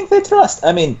people they think they trust.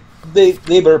 I mean, they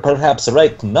were perhaps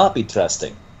right to not be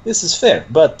trusting. This is fair,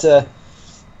 but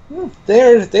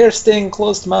they're staying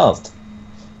closed-mouthed.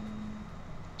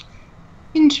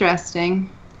 Interesting.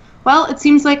 Well, it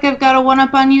seems like I've got a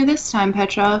one-up on you this time,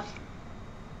 Petrov.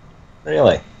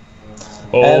 Really?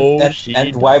 Oh,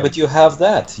 and why would you have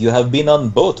that? You have been on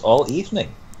boat all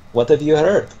evening. What have you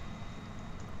heard?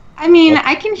 I mean,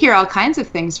 I can hear all kinds of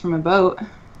things from a boat.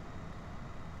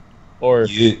 Or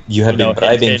You have been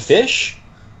bribing fish?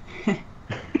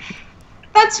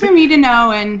 That's for me to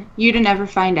know and you to never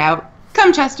find out.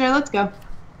 Come, Chester, let's go.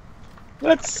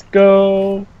 Let's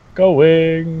go.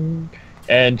 Going.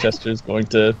 And Chester's going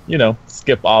to,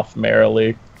 skip off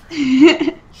merrily.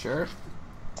 Sure.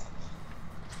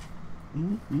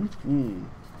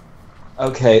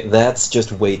 Okay, that's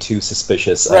just way too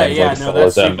suspicious. Right, I'm yeah, going to no, follow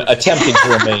that's them, super attempting to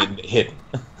remain hidden.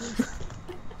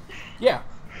 Yeah,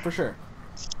 for sure.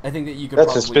 I think that you could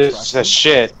That's probably suspicious trust him. as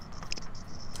shit.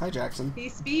 Hi, Jackson. He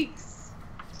speaks.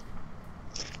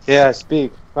 Yeah,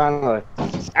 speak. Finally.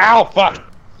 Ow, fuck!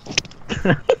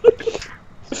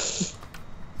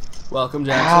 Welcome,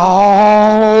 Jackson.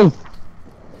 Ow!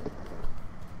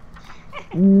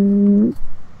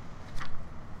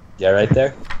 Yeah, right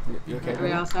there? You okay? Are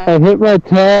we all I set? hit my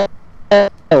toe.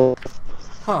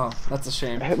 Oh, that's a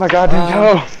shame. I hit my goddamn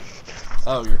toe.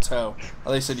 Oh, your toe.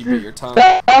 Oh, they said you bit your tongue.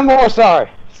 I'm more sorry.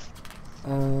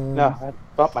 Um, No, I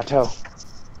bumped my toe.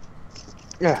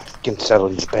 Yeah, can settle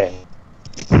in your bed.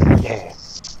 Yeah.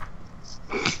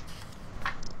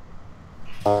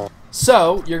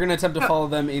 So, you're going to attempt to follow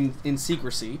them in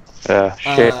secrecy.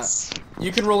 Shit.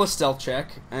 You can roll a stealth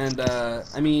check, and,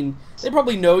 I mean, they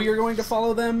probably know you're going to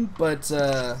follow them, but,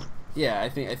 yeah, I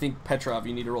think Petrov,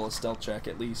 you need to roll a stealth check,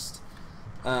 at least.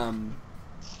 They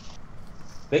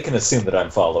can assume that I'm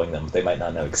following them. They might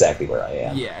not know exactly where I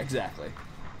am. Yeah, exactly.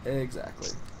 Exactly.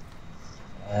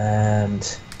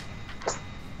 And... I'm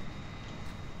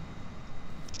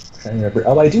trying to remember.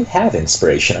 Oh, I do have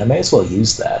inspiration. I may as well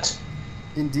use that.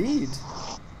 Indeed.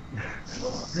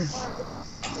 Let's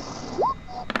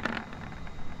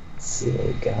see what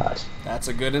we got. That's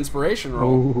a good inspiration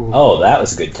roll. Ooh. Oh, that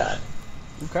was a good time.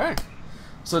 Okay.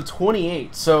 So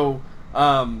 28. So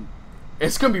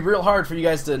it's going to be real hard for you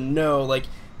guys to know. Like,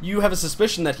 you have a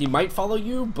suspicion that he might follow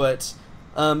you, but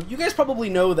you guys probably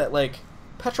know that, like,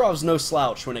 Petrov's no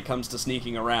slouch when it comes to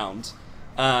sneaking around.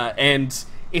 And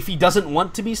if he doesn't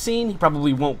want to be seen, he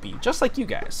probably won't be, just like you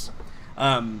guys.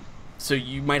 So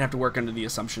you might have to work under the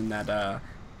assumption that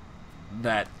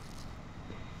that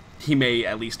he may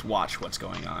at least watch what's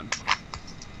going on.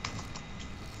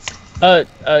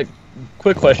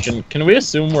 Quick question. Can we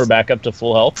assume we're back up to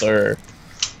full health, or...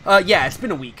 Yeah, it's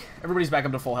been a week. Everybody's back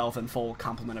up to full health and full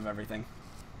complement of everything.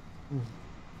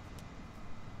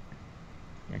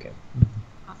 Okay.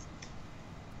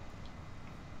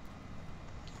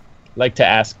 Like to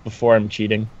ask before I'm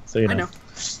cheating, so you know. I know.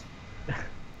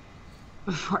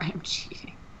 Before I'm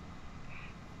cheating.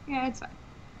 Yeah, it's fine.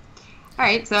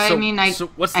 Alright, so I mean, so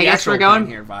what's the I guess actual we're going...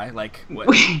 plan here, Vi? Like, what?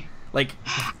 Like,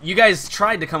 you guys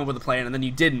tried to come up with a plan and then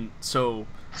you didn't, so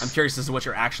I'm curious as to what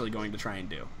you're actually going to try and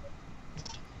do.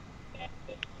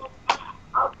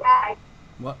 Okay.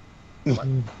 What?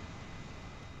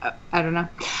 I don't know.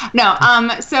 No,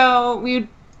 so we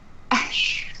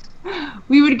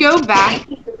would go back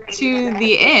to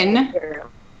the inn,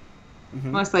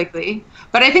 most likely.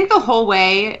 But I think the whole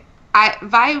way,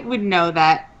 Vi would know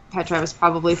that Petra was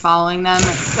probably following them.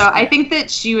 So I think that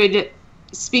she would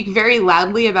speak very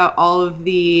loudly about all of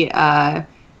the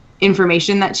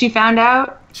information that she found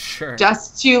out. Sure.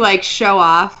 Just to, like, show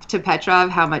off to Petrov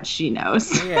how much she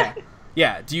knows. Yeah.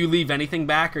 Yeah, do you leave anything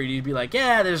back, or do you be like,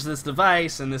 yeah, there's this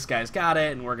device, and this guy's got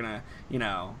it, and we're gonna, we're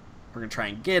gonna try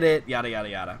and get it, yada, yada,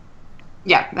 yada.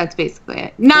 Yeah, that's basically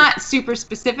it. Not super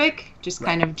specific, just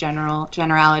kind of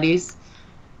generalities.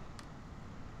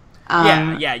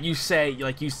 Yeah, you say,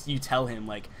 like, you tell him,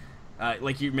 like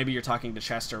maybe you're talking to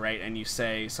Chester, right, and you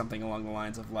say something along the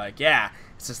lines of, like, yeah,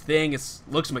 it's this thing,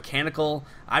 looks mechanical,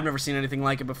 I've never seen anything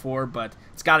like it before, but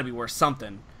it's gotta be worth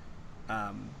something.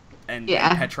 And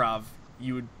Petrov,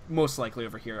 you would most likely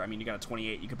overhear. I mean, you got a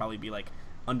 28. You could probably be, like,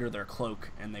 under their cloak,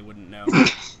 and they wouldn't know.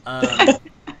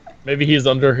 Maybe he's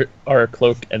under our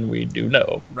cloak, and we do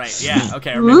know. Right, yeah,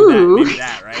 okay, or maybe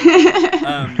that, right?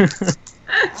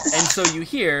 And so you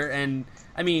hear, and,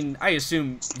 I mean, I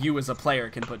assume you as a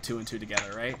player can put 2 and 2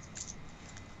 together, right?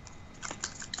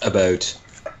 About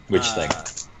which thing?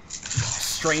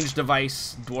 Strange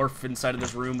device, dwarf inside of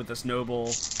this room with this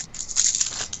noble...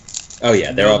 Oh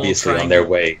yeah, they're Noble obviously triangle. on their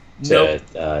way to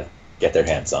get their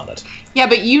hands on it. Yeah,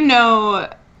 but you know...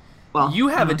 Well, You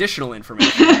have additional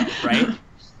information, right?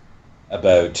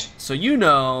 About... So you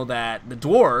know that the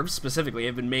dwarves, specifically,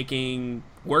 have been making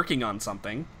working on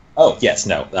something. Oh, yes,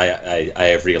 no. I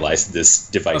have realized this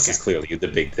device Okay. is clearly the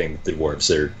big thing that the dwarves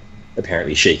are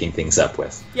apparently shaking things up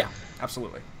with. Yeah,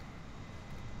 absolutely.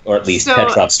 Or at least So-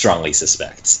 Petrov strongly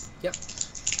suspects. Yep.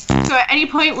 So at any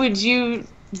point, would you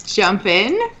jump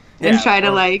in and Yeah, try to,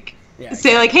 or- like, Yeah.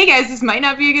 say, like, hey, guys, this might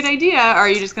not be a good idea, or are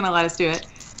you just going to let us do it?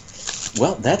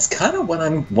 Well, that's kind of what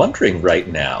I'm wondering right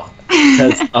now.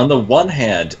 Because on the one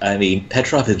hand, I mean,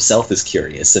 Petrov himself is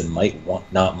curious and might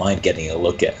not mind getting a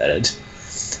look at it.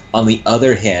 On the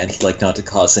other hand, he'd like not to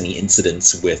cause any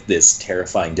incidents with this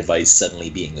terrifying device suddenly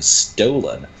being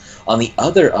stolen. On the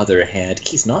other hand,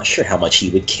 he's not sure how much he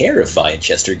would care if Vi and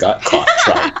Chester got caught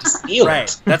trying to steal Right,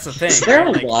 it. that's the thing. So there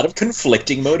are Like, a lot of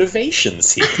conflicting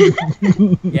motivations here.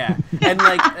 yeah, and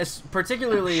like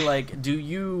particularly like, do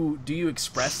you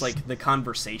express like the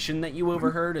conversation that you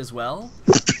overheard as well,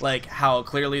 like how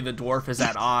clearly the dwarf is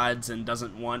at odds and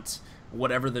doesn't want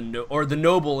whatever the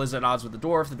noble is at odds with the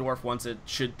dwarf. The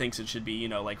dwarf thinks it should be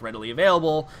like readily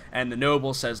available, and the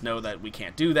noble says no, that we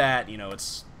can't do that.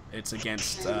 It's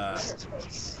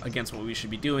against what we should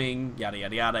be doing. Yada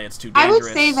yada yada. It's too dangerous.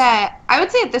 I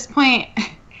would say at this point,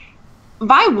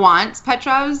 Vi wants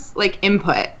Petrov's like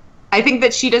input. I think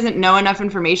that she doesn't know enough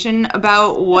information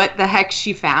about what the heck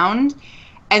she found.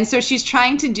 And so she's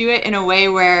trying to do it in a way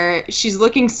where she's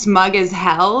looking smug as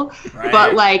hell, Right.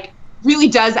 but like really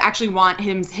does actually want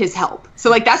his help. So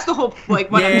like that's the whole like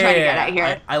what I'm trying to get at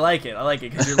here. I like it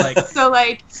because you're like So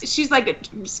like she's like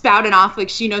spouting off like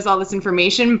she knows all this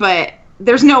information, but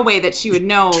there's no way that she would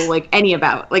know like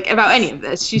about any of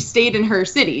this. She stayed in her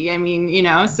city. I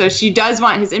mean, so she does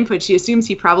want his input. She assumes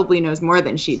he probably knows more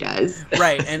than she does.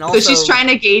 right, and also So she's trying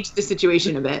to gauge the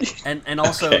situation a bit. and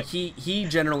also Okay. he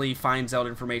generally finds out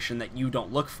information that you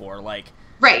don't look for, like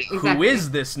Right, who exactly.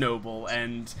 is this noble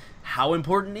and how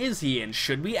important is he and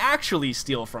should we actually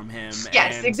steal from him?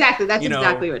 Yes, and, exactly. That's you know,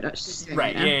 exactly what she's saying.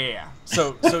 right. Yeah.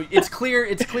 So it's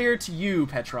clear to you,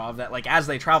 Petrov, that like as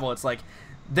they travel, it's like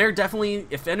they're definitely,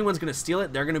 if anyone's going to steal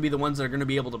it, they're going to be the ones that are going to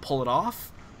be able to pull it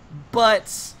off.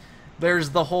 But there's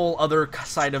the whole other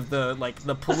side of the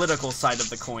political side of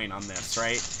the coin on this,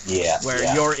 right? Yeah. Where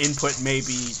yeah. your input may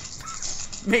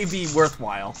be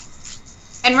worthwhile.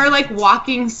 And we're like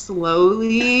walking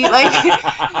slowly. Like, do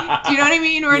you know what I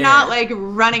mean? We're Yeah. not like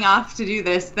running off to do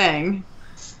this thing.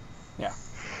 Yeah.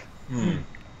 Hmm.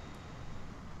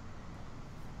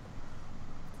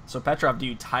 So Petrov, do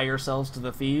you tie yourselves to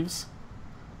the thieves?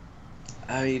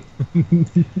 I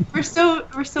We're so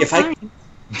If I- fine.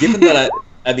 given that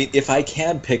I mean, if I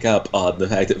can pick up on the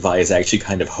fact that Vi is actually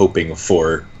kind of hoping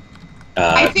for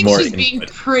I think more she's being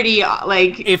input. pretty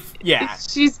like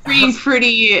she's being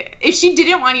pretty. If she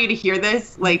didn't want you to hear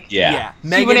this, like Yeah.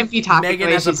 Megan, wouldn't be talking the Megan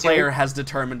way as a she's player doing. has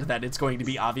determined that it's going to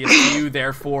be obvious to you,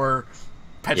 therefore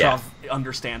Petrov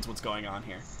understands what's going on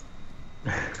here.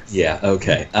 Yeah,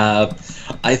 okay.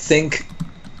 I think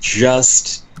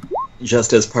just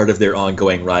as part of their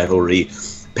ongoing rivalry,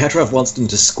 Petrov wants them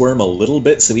to squirm a little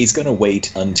bit, so he's going to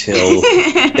wait until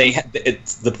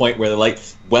it's the point where they're like,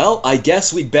 well, I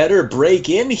guess we better break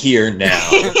in here now.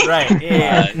 Right,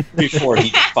 yeah. Before he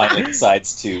finally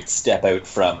decides to step out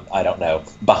from, I don't know,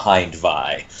 behind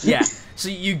Vi. Yeah. So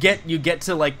you get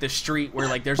to like the street where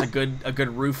like there's a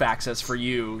good roof access for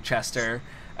you, Chester,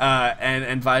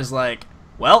 and Vi's like,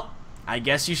 well, I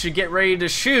guess you should get ready to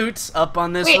shoot up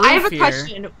on this Wait, roof I have a here.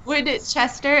 question. Would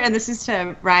Chester, and this is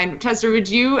to Ryan, Chester, would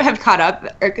you have caught up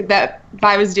that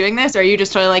Vi was doing this, or are you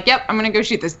just totally like, yep, I'm gonna go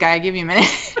shoot this guy, give me a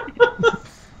minute?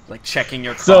 Like checking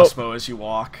your So- crossbow as you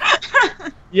walk.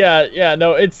 Yeah,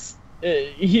 no, it's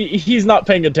he's not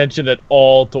paying attention at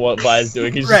all to what Vi is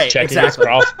doing. He's Right, just checking exactly.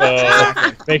 his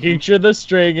crossbow, making sure the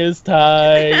string is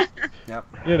tight.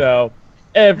 Yep.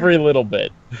 Every little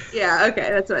bit. Yeah, okay,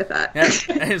 that's what I thought. Yeah.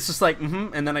 And it's just like,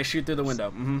 and then I shoot through the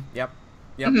window. Yep.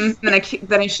 Mhm.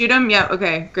 Then I shoot him. Yeah.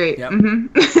 Okay. Great. Yep.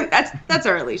 That's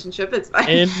our relationship. It's fine.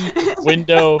 In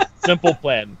window, simple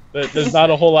plan. There's not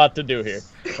a whole lot to do here.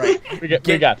 Right. We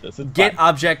got this. It's Get fine.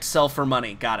 object, sell for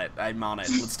money. Got it. I'm on it.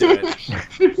 Let's do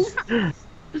it.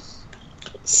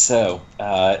 So,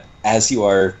 as you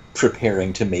are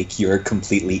preparing to make your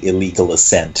completely illegal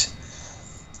ascent,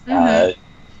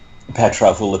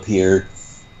 Petrov will appear.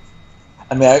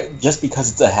 I mean, just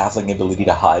because it's a halfling ability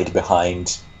to hide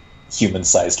behind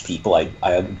human-sized people, I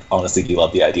honestly do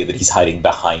love the idea that he's hiding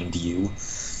behind you.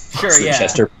 Sure, So yeah.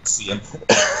 Chester can see him.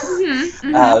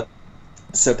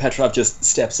 So Petrov just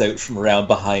steps out from around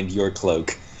behind your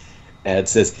cloak and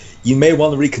says, "You may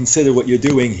want to reconsider what you're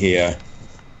doing here."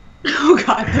 Oh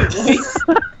God,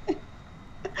 the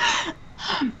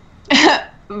voice.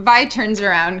 Vi turns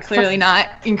around, clearly not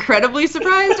incredibly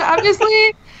surprised,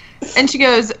 obviously, and she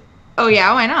goes, Oh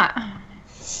yeah, why not?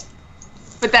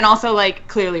 But then also like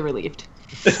clearly relieved.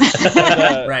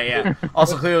 Right, yeah.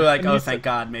 Also clearly like, oh, thank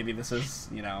God, maybe this is,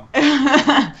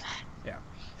 yeah.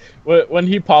 When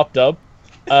he popped up,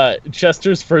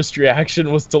 Chester's first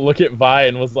reaction was to look at Vi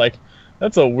and was like,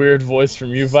 "That's a weird voice from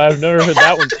you, Vi. I've never heard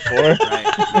that one before." Right.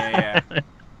 Yeah.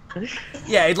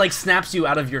 Yeah, it like snaps you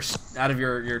out of your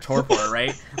torpor,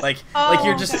 right? Like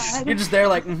you're just there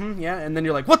like, yeah, and then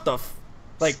you're like, what the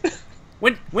like,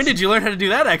 when did you learn how to do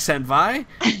that accent, Vi?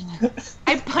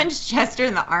 I punched Chester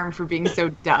in the arm for being so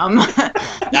dumb.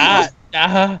 That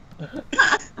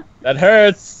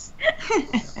hurts.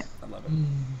 I love it.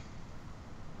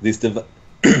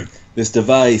 This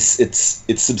device,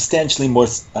 it's substantially more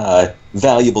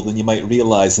valuable than you might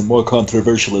realize, and more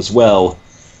controversial as well.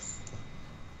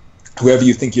 Whoever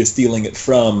you think you're stealing it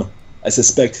from, I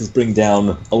suspect has bring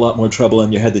down a lot more trouble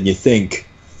on your head than you think.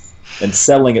 And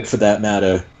selling it, for that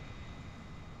matter,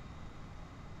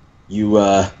 you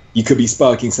could be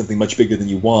sparking something much bigger than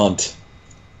you want.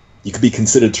 You could be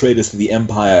considered traitors for the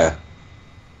Empire.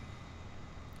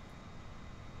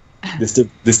 This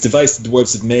device the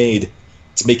dwarves have made,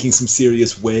 it's making some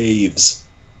serious waves.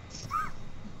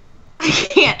 I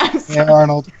can't. I'm sorry. Yeah,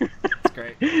 Arnold. That's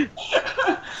great.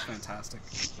 It's fantastic.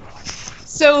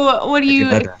 So what do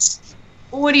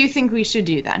you think we should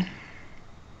do then?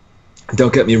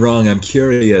 Don't get me wrong, I'm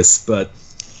curious, but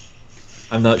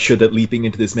I'm not sure that leaping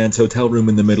into this man's hotel room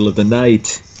in the middle of the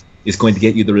night is going to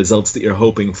get you the results that you're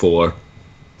hoping for.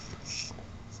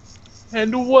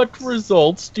 And what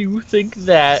results do you think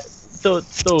that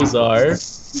those are?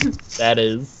 That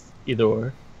is, either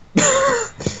or.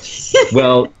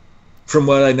 Well, from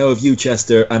what I know of you,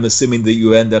 Chester, I'm assuming that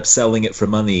you end up selling it for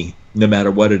money, no matter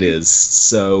what it is,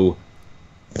 so...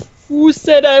 Who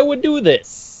said I would do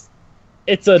this?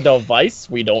 It's a device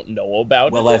we don't know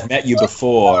about. Well, I've met you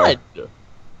before. What?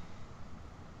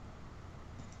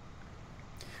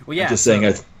 Well, yeah. I'm just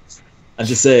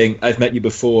saying, I've met you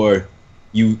before.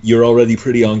 You're already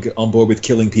pretty on board with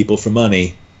killing people for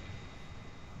money.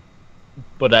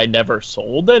 But I never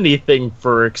sold anything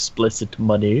for explicit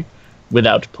money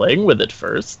without playing with it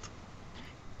first.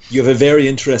 You have a very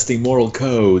interesting moral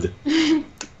code.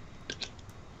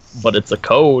 But it's a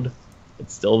code.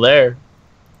 It's still there.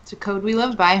 It's a code we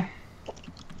live by.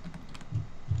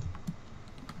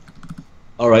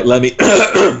 Alright, let me...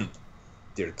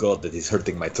 Dear God, that is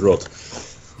hurting my throat.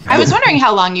 I was wondering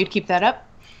how long you'd keep that up.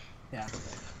 Yeah.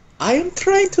 I am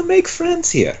trying to make friends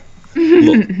here.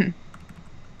 Look.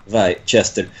 Right,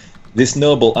 Chester. This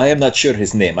noble, I am not sure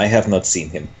his name. I have not seen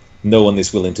him. No one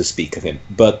is willing to speak of him.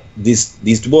 But these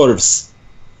dwarves,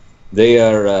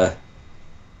 they're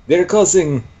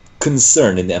causing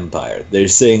concern in the Empire. They're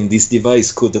saying this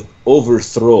device could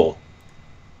overthrow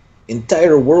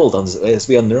entire world as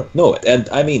we know it. And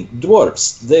I mean,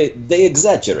 dwarves, they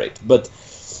exaggerate. But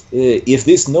if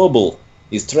this noble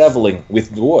is traveling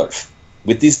with dwarf,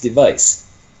 with this device,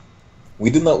 we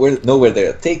do not know where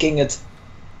they're taking it.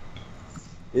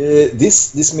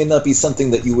 This may not be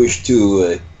something that you wish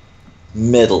to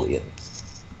meddle in.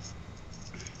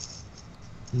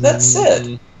 That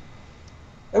said,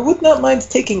 I would not mind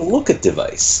taking a look at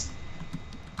device.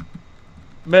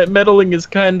 Meddling is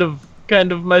kind of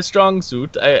my strong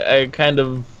suit. I kind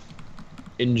of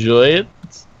enjoy it,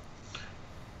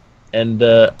 and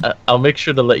I'll make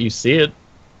sure to let you see it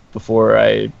before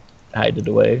I hide it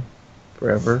away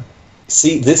forever.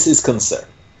 See, this is concern.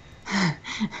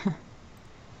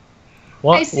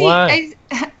 What?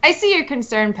 I see your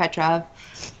concern, Petrov.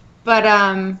 But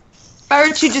if I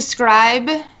were to describe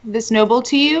this noble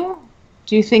to you,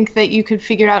 do you think that you could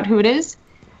figure out who it is?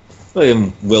 I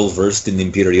am well versed in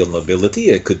imperial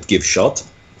nobility. I could give shot.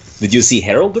 Did you see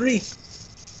heraldry?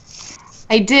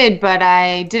 I did, but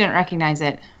I didn't recognize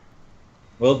it.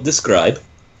 Well, describe.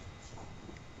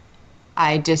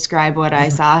 I describe what I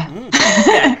saw.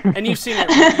 Yeah, and you've seen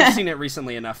it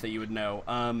recently enough that you would know.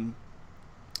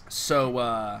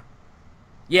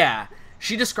 Yeah,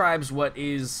 she describes what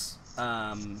is,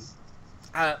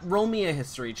 roll me a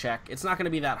history check. It's not going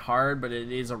to be that hard, but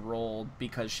it is a roll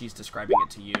because she's describing it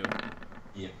to you.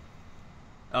 Yeah.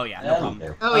 Oh yeah, no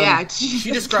problem. Oh yeah.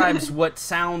 She describes what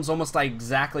sounds almost like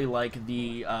exactly like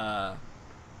the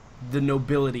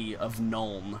nobility of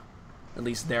Nuln, at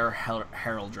least their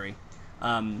heraldry.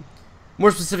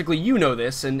 More specifically, you know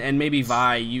this, and maybe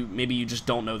Vi, maybe you just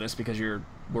don't know this because we're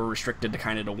restricted to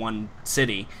kind of to one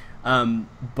city.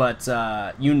 But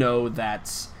you know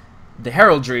that the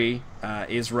heraldry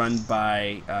is run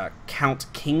by Count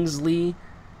Kingsley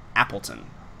Appleton.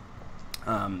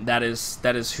 That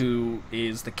is who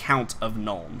is the Count of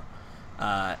Nuln,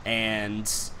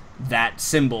 and that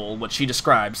symbol, what she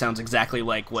described, sounds exactly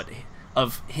like what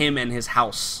of him and his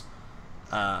house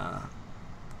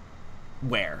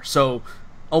wear. So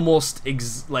almost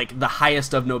like the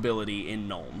highest of nobility in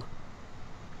Nuln.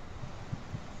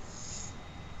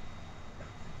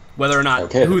 Whether or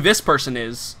not who this person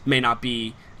is may not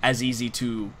be as easy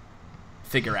to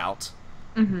figure out,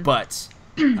 but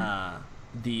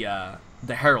the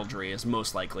heraldry is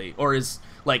most likely, or is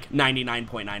like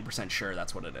 99.9% sure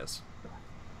that's what it is.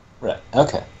 Right.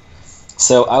 Okay.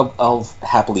 So I'll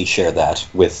happily share that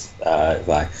with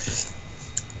Vi.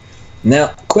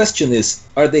 Now, question is,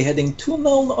 are they heading to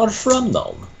Nuln or from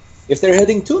Nuln? If they're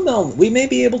heading to Nuln, we may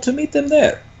be able to meet them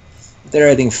there. If they're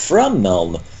heading from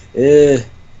Nuln,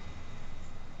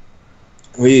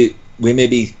 we may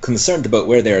be concerned about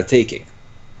where they are taking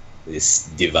this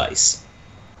device.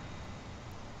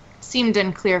 Seemed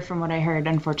unclear from what I heard,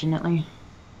 unfortunately.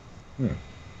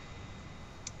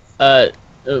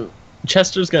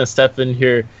 Chester's gonna step in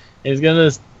here, and he's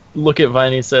gonna look at Vi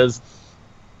and he says,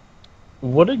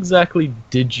 "What exactly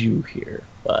did you hear,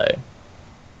 Vi?"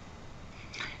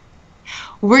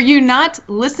 Were you not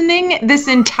listening this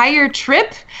entire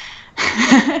trip?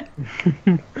 I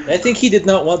think he did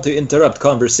not want to interrupt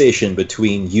conversation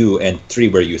between you and Tree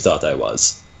where you thought I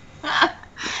was.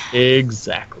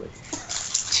 Exactly.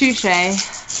 Touche.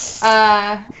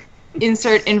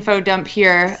 Insert info dump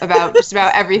here about just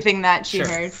about everything that she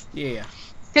heard. Yeah.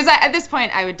 Because at this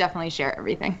point, I would definitely share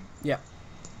everything. Yeah.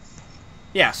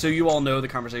 Yeah, so you all know the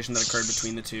conversation that occurred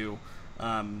between the two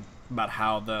about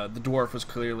how the dwarf was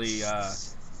clearly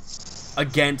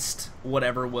against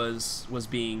whatever was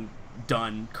being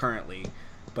done currently,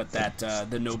 but that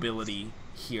the nobility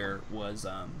here was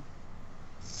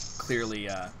clearly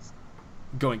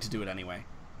going to do it anyway.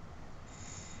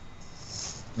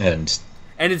 And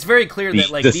it's very clear that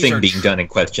like the these thing are being done in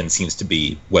question seems to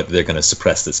be whether they're going to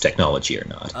suppress this technology or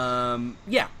not.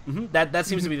 That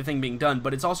seems to be the thing being done,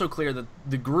 but it's also clear that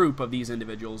the group of these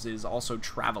individuals is also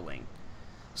traveling.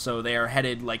 So they are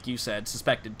headed, like you said,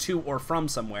 suspected to or from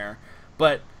somewhere,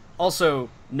 but also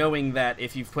knowing that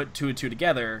if you've put two and two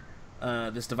together,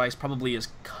 this device probably is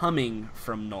coming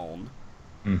from Nuln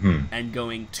and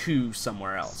going to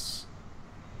somewhere else.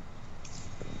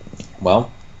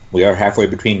 Well, we are halfway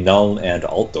between Nuln and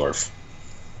Altdorf.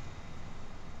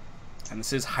 And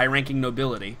this is high-ranking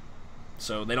nobility,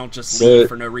 so they don't just leave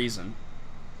for no reason.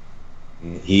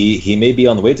 He may be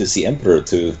on the way to see Emperor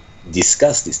to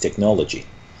discuss this technology.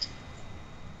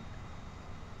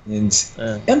 And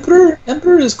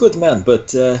Emperor is good man,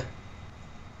 but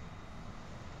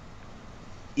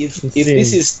if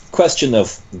this is question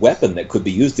of weapon that could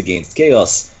be used against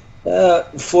chaos,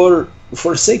 for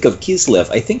sake of Kislev,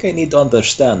 I think I need to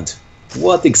understand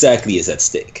what exactly is at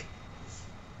stake.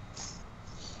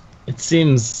 It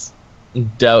seems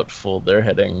doubtful they're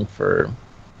heading for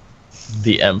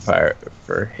the Empire,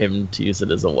 for him to use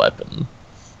it as a weapon.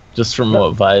 Just from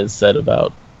what Vi said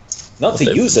about... Not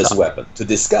to use as a weapon, to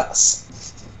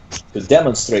discuss. To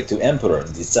demonstrate to Emperor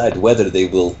and decide whether they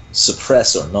will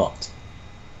suppress or not.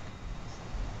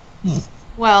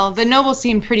 Well, the noble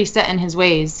seemed pretty set in his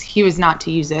ways. He was not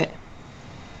to use it.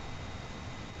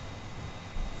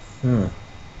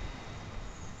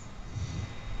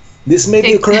 This may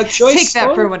be a correct choice. Take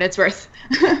that for what it's worth.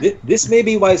 This may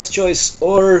be wise choice,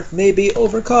 or maybe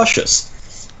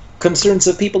overcautious. Concerns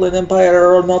of people in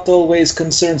Empire are not always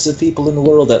concerns of people in the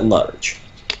world at large.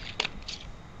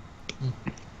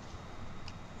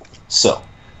 So,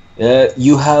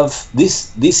 you have this.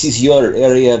 This is your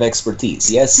area of expertise,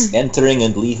 yes? Entering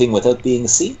and leaving without being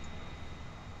seen.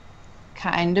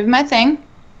 Kind of my thing.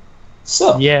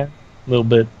 So, yeah, a little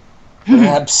bit.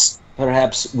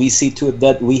 Perhaps we see to it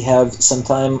that we have some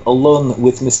time alone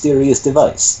with mysterious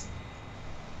device.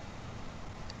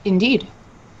 Indeed.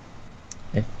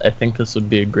 I think this would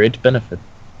be a great benefit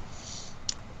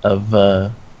of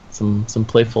some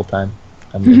playful time.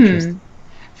 I'm interested.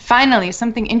 Finally,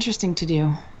 something interesting to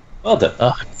do. Well then,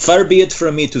 far be it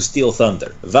from me to steal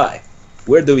thunder. Vi,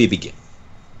 where do we begin?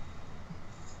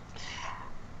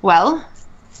 Well,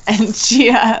 and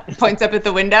she points up at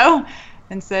the window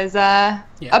and says,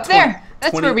 up there.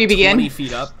 That's where we begin. 20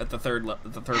 feet up at the third floor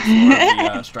of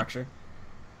the structure.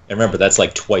 And remember, that's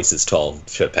like twice as tall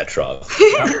to Petrov.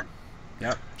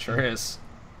 Yep, sure is.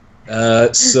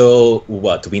 So,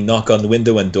 what? We knock on the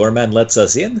window and doorman lets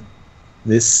us in?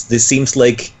 This seems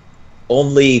like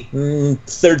only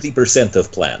 30%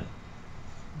 of plan.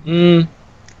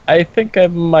 I think I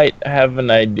might have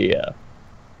an idea.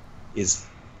 Is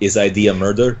idea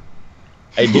murder?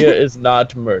 Idea is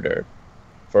not murder.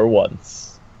 For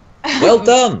once. Well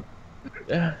done!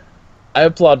 I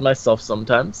applaud myself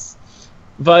sometimes.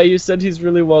 Vi, you said he's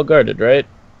really well guarded, right?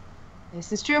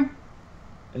 This is true.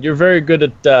 And you're very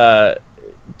good at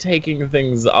taking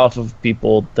things off of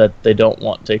people that they don't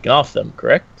want taken off them,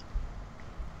 correct?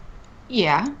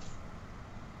 Yeah.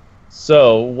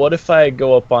 So, what if I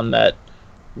go up on that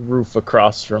roof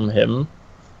across from him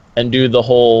and do the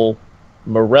whole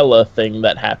Morella thing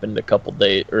that happened a couple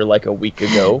days, or like a week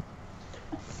ago?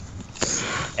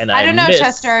 And I don't know, miss.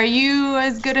 Chester. Are you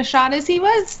as good a shot as he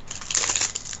was?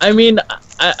 I mean,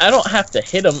 I don't have to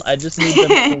hit him. I just need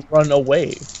them to run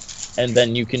away. And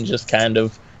then you can just kind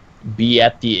of be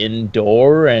at the inn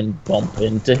door and bump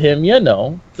into him, you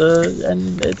know.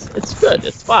 And it's good.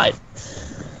 It's fine.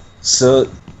 So,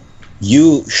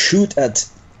 you shoot at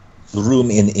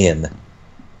room in inn.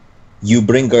 You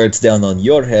bring guards down on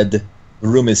your head. The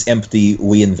room is empty.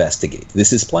 We investigate.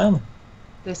 This is plan?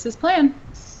 This is plan.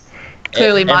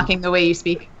 Clearly And mocking the way you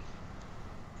speak.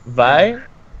 Vi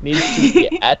needs to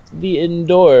be at the inn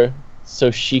door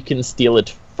so she can steal it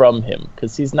from him,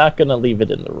 because he's not going to leave it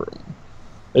in the room.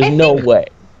 There's no way.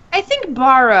 I think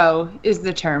borrow is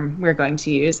the term we're going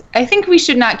to use. I think we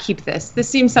should not keep this. This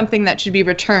seems something that should be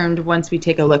returned once we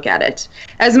take a look at it.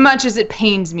 As much as it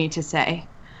pains me to say.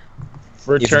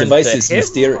 Return device to is him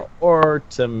mysterious or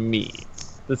to me?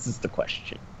 This is the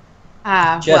question.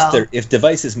 Chester, Well, if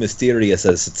device is mysterious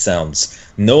as it sounds,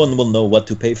 no one will know what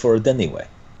to pay for it anyway.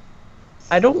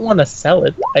 I don't want to sell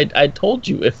it. I told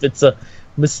you, if it's a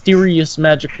mysterious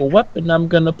magical weapon, I'm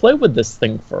going to play with this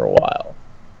thing for a while.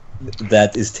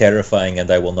 That is terrifying, and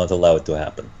I will not allow it to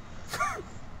happen.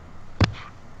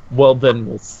 Well, then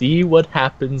we'll see what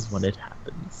happens when it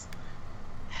happens.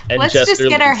 And let's just Chester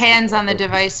get our leaves hands the on the room.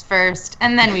 device first,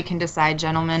 and then we can decide,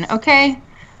 gentlemen, okay?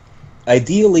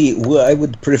 Ideally, I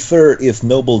would prefer if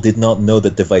Noble did not know the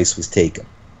device was taken.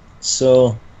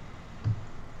 So,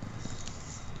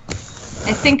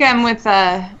 I think I'm with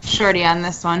Shorty on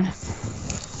this one.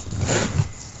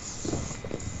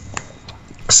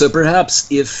 so perhaps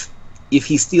if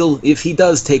he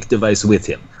does take device with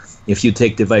him, if you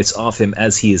take device off him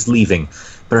as he is leaving,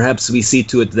 perhaps we see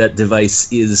to it that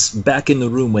device is back in the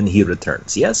room when he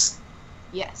returns. Yes,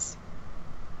 Yes.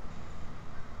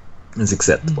 it's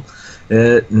acceptable.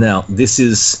 Now this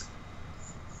is.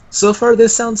 So far,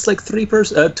 this sounds like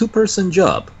two-person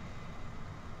job.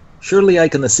 Surely I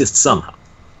can assist somehow.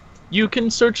 You can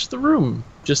search the room,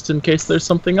 just in case there's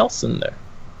something else in there.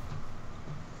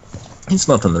 It's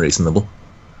not unreasonable.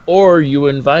 Or you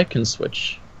and Vi can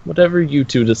switch. Whatever you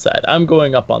two decide. I'm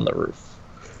going up on the roof.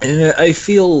 I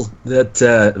feel that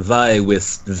Vi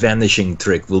with vanishing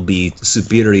trick will be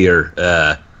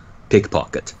superior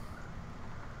pickpocket.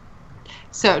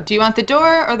 So, do you want the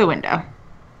door or the window?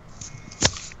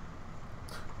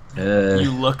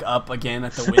 You look up again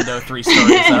at the window 3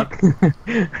 stories up.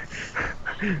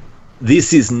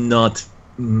 This is not.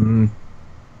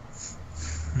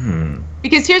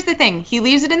 Because here's the thing. He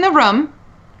leaves it in the room.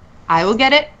 I will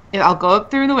get it. I'll go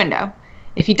up through the window.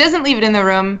 If he doesn't leave it in the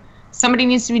room, somebody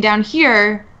needs to be down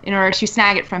here in order to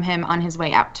snag it from him on his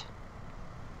way out.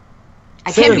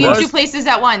 I can't be in 2 places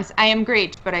at once. I am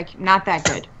great, but I'm not that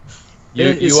good.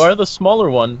 You are the smaller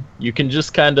one. You can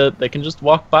just they can just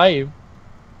walk by you.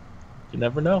 You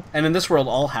never know. And in this world,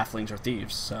 all halflings are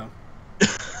thieves, so...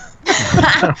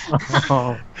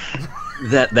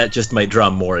 That just might draw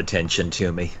more attention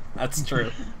to me. That's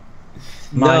true.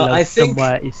 Milo I think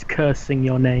somewhere is cursing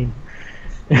your name.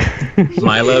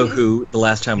 Milo, who the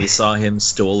last time we saw him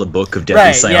stole a book of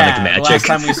deadly psionic magic. The last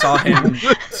time we saw him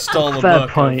stole a Fair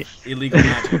book point. of illegal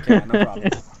magic. Yeah, no problem.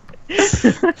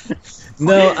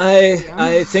 No,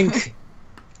 I think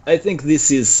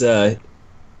this is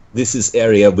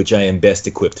area which I am best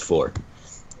equipped for.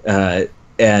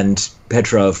 And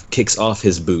Petrov kicks off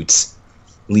his boots,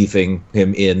 leaving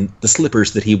him in the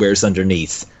slippers that he wears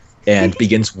underneath, and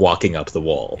begins walking up the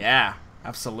wall. Yeah,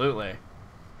 absolutely.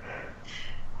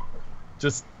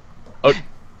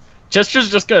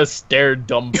 Chester's just gonna stare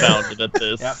dumbfounded at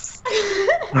this.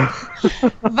 Yep.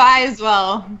 Vi as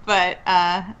well, but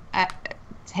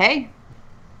hey,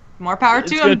 more power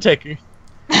It's to gonna him. take you.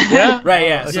 Yeah. Right,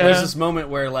 yeah. So Yeah. there's this moment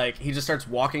where, like, he just starts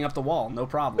walking up the wall, no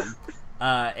problem.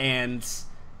 And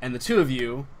the two of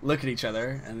you look at each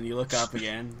other, and then you look up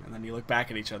again, and then you look back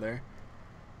at each other.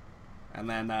 And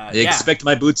then, I expect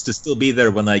my boots to still be there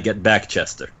when I get back,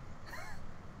 Chester.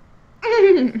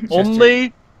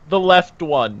 Only the left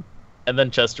one. And then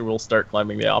Chester will start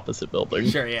climbing the opposite building.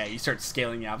 Sure, yeah, you start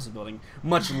scaling the opposite building.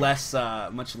 Much less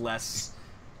Adept.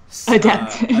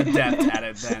 adept at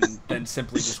it than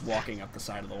simply just walking up the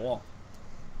side of the wall.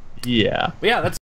 Yeah. But yeah, that's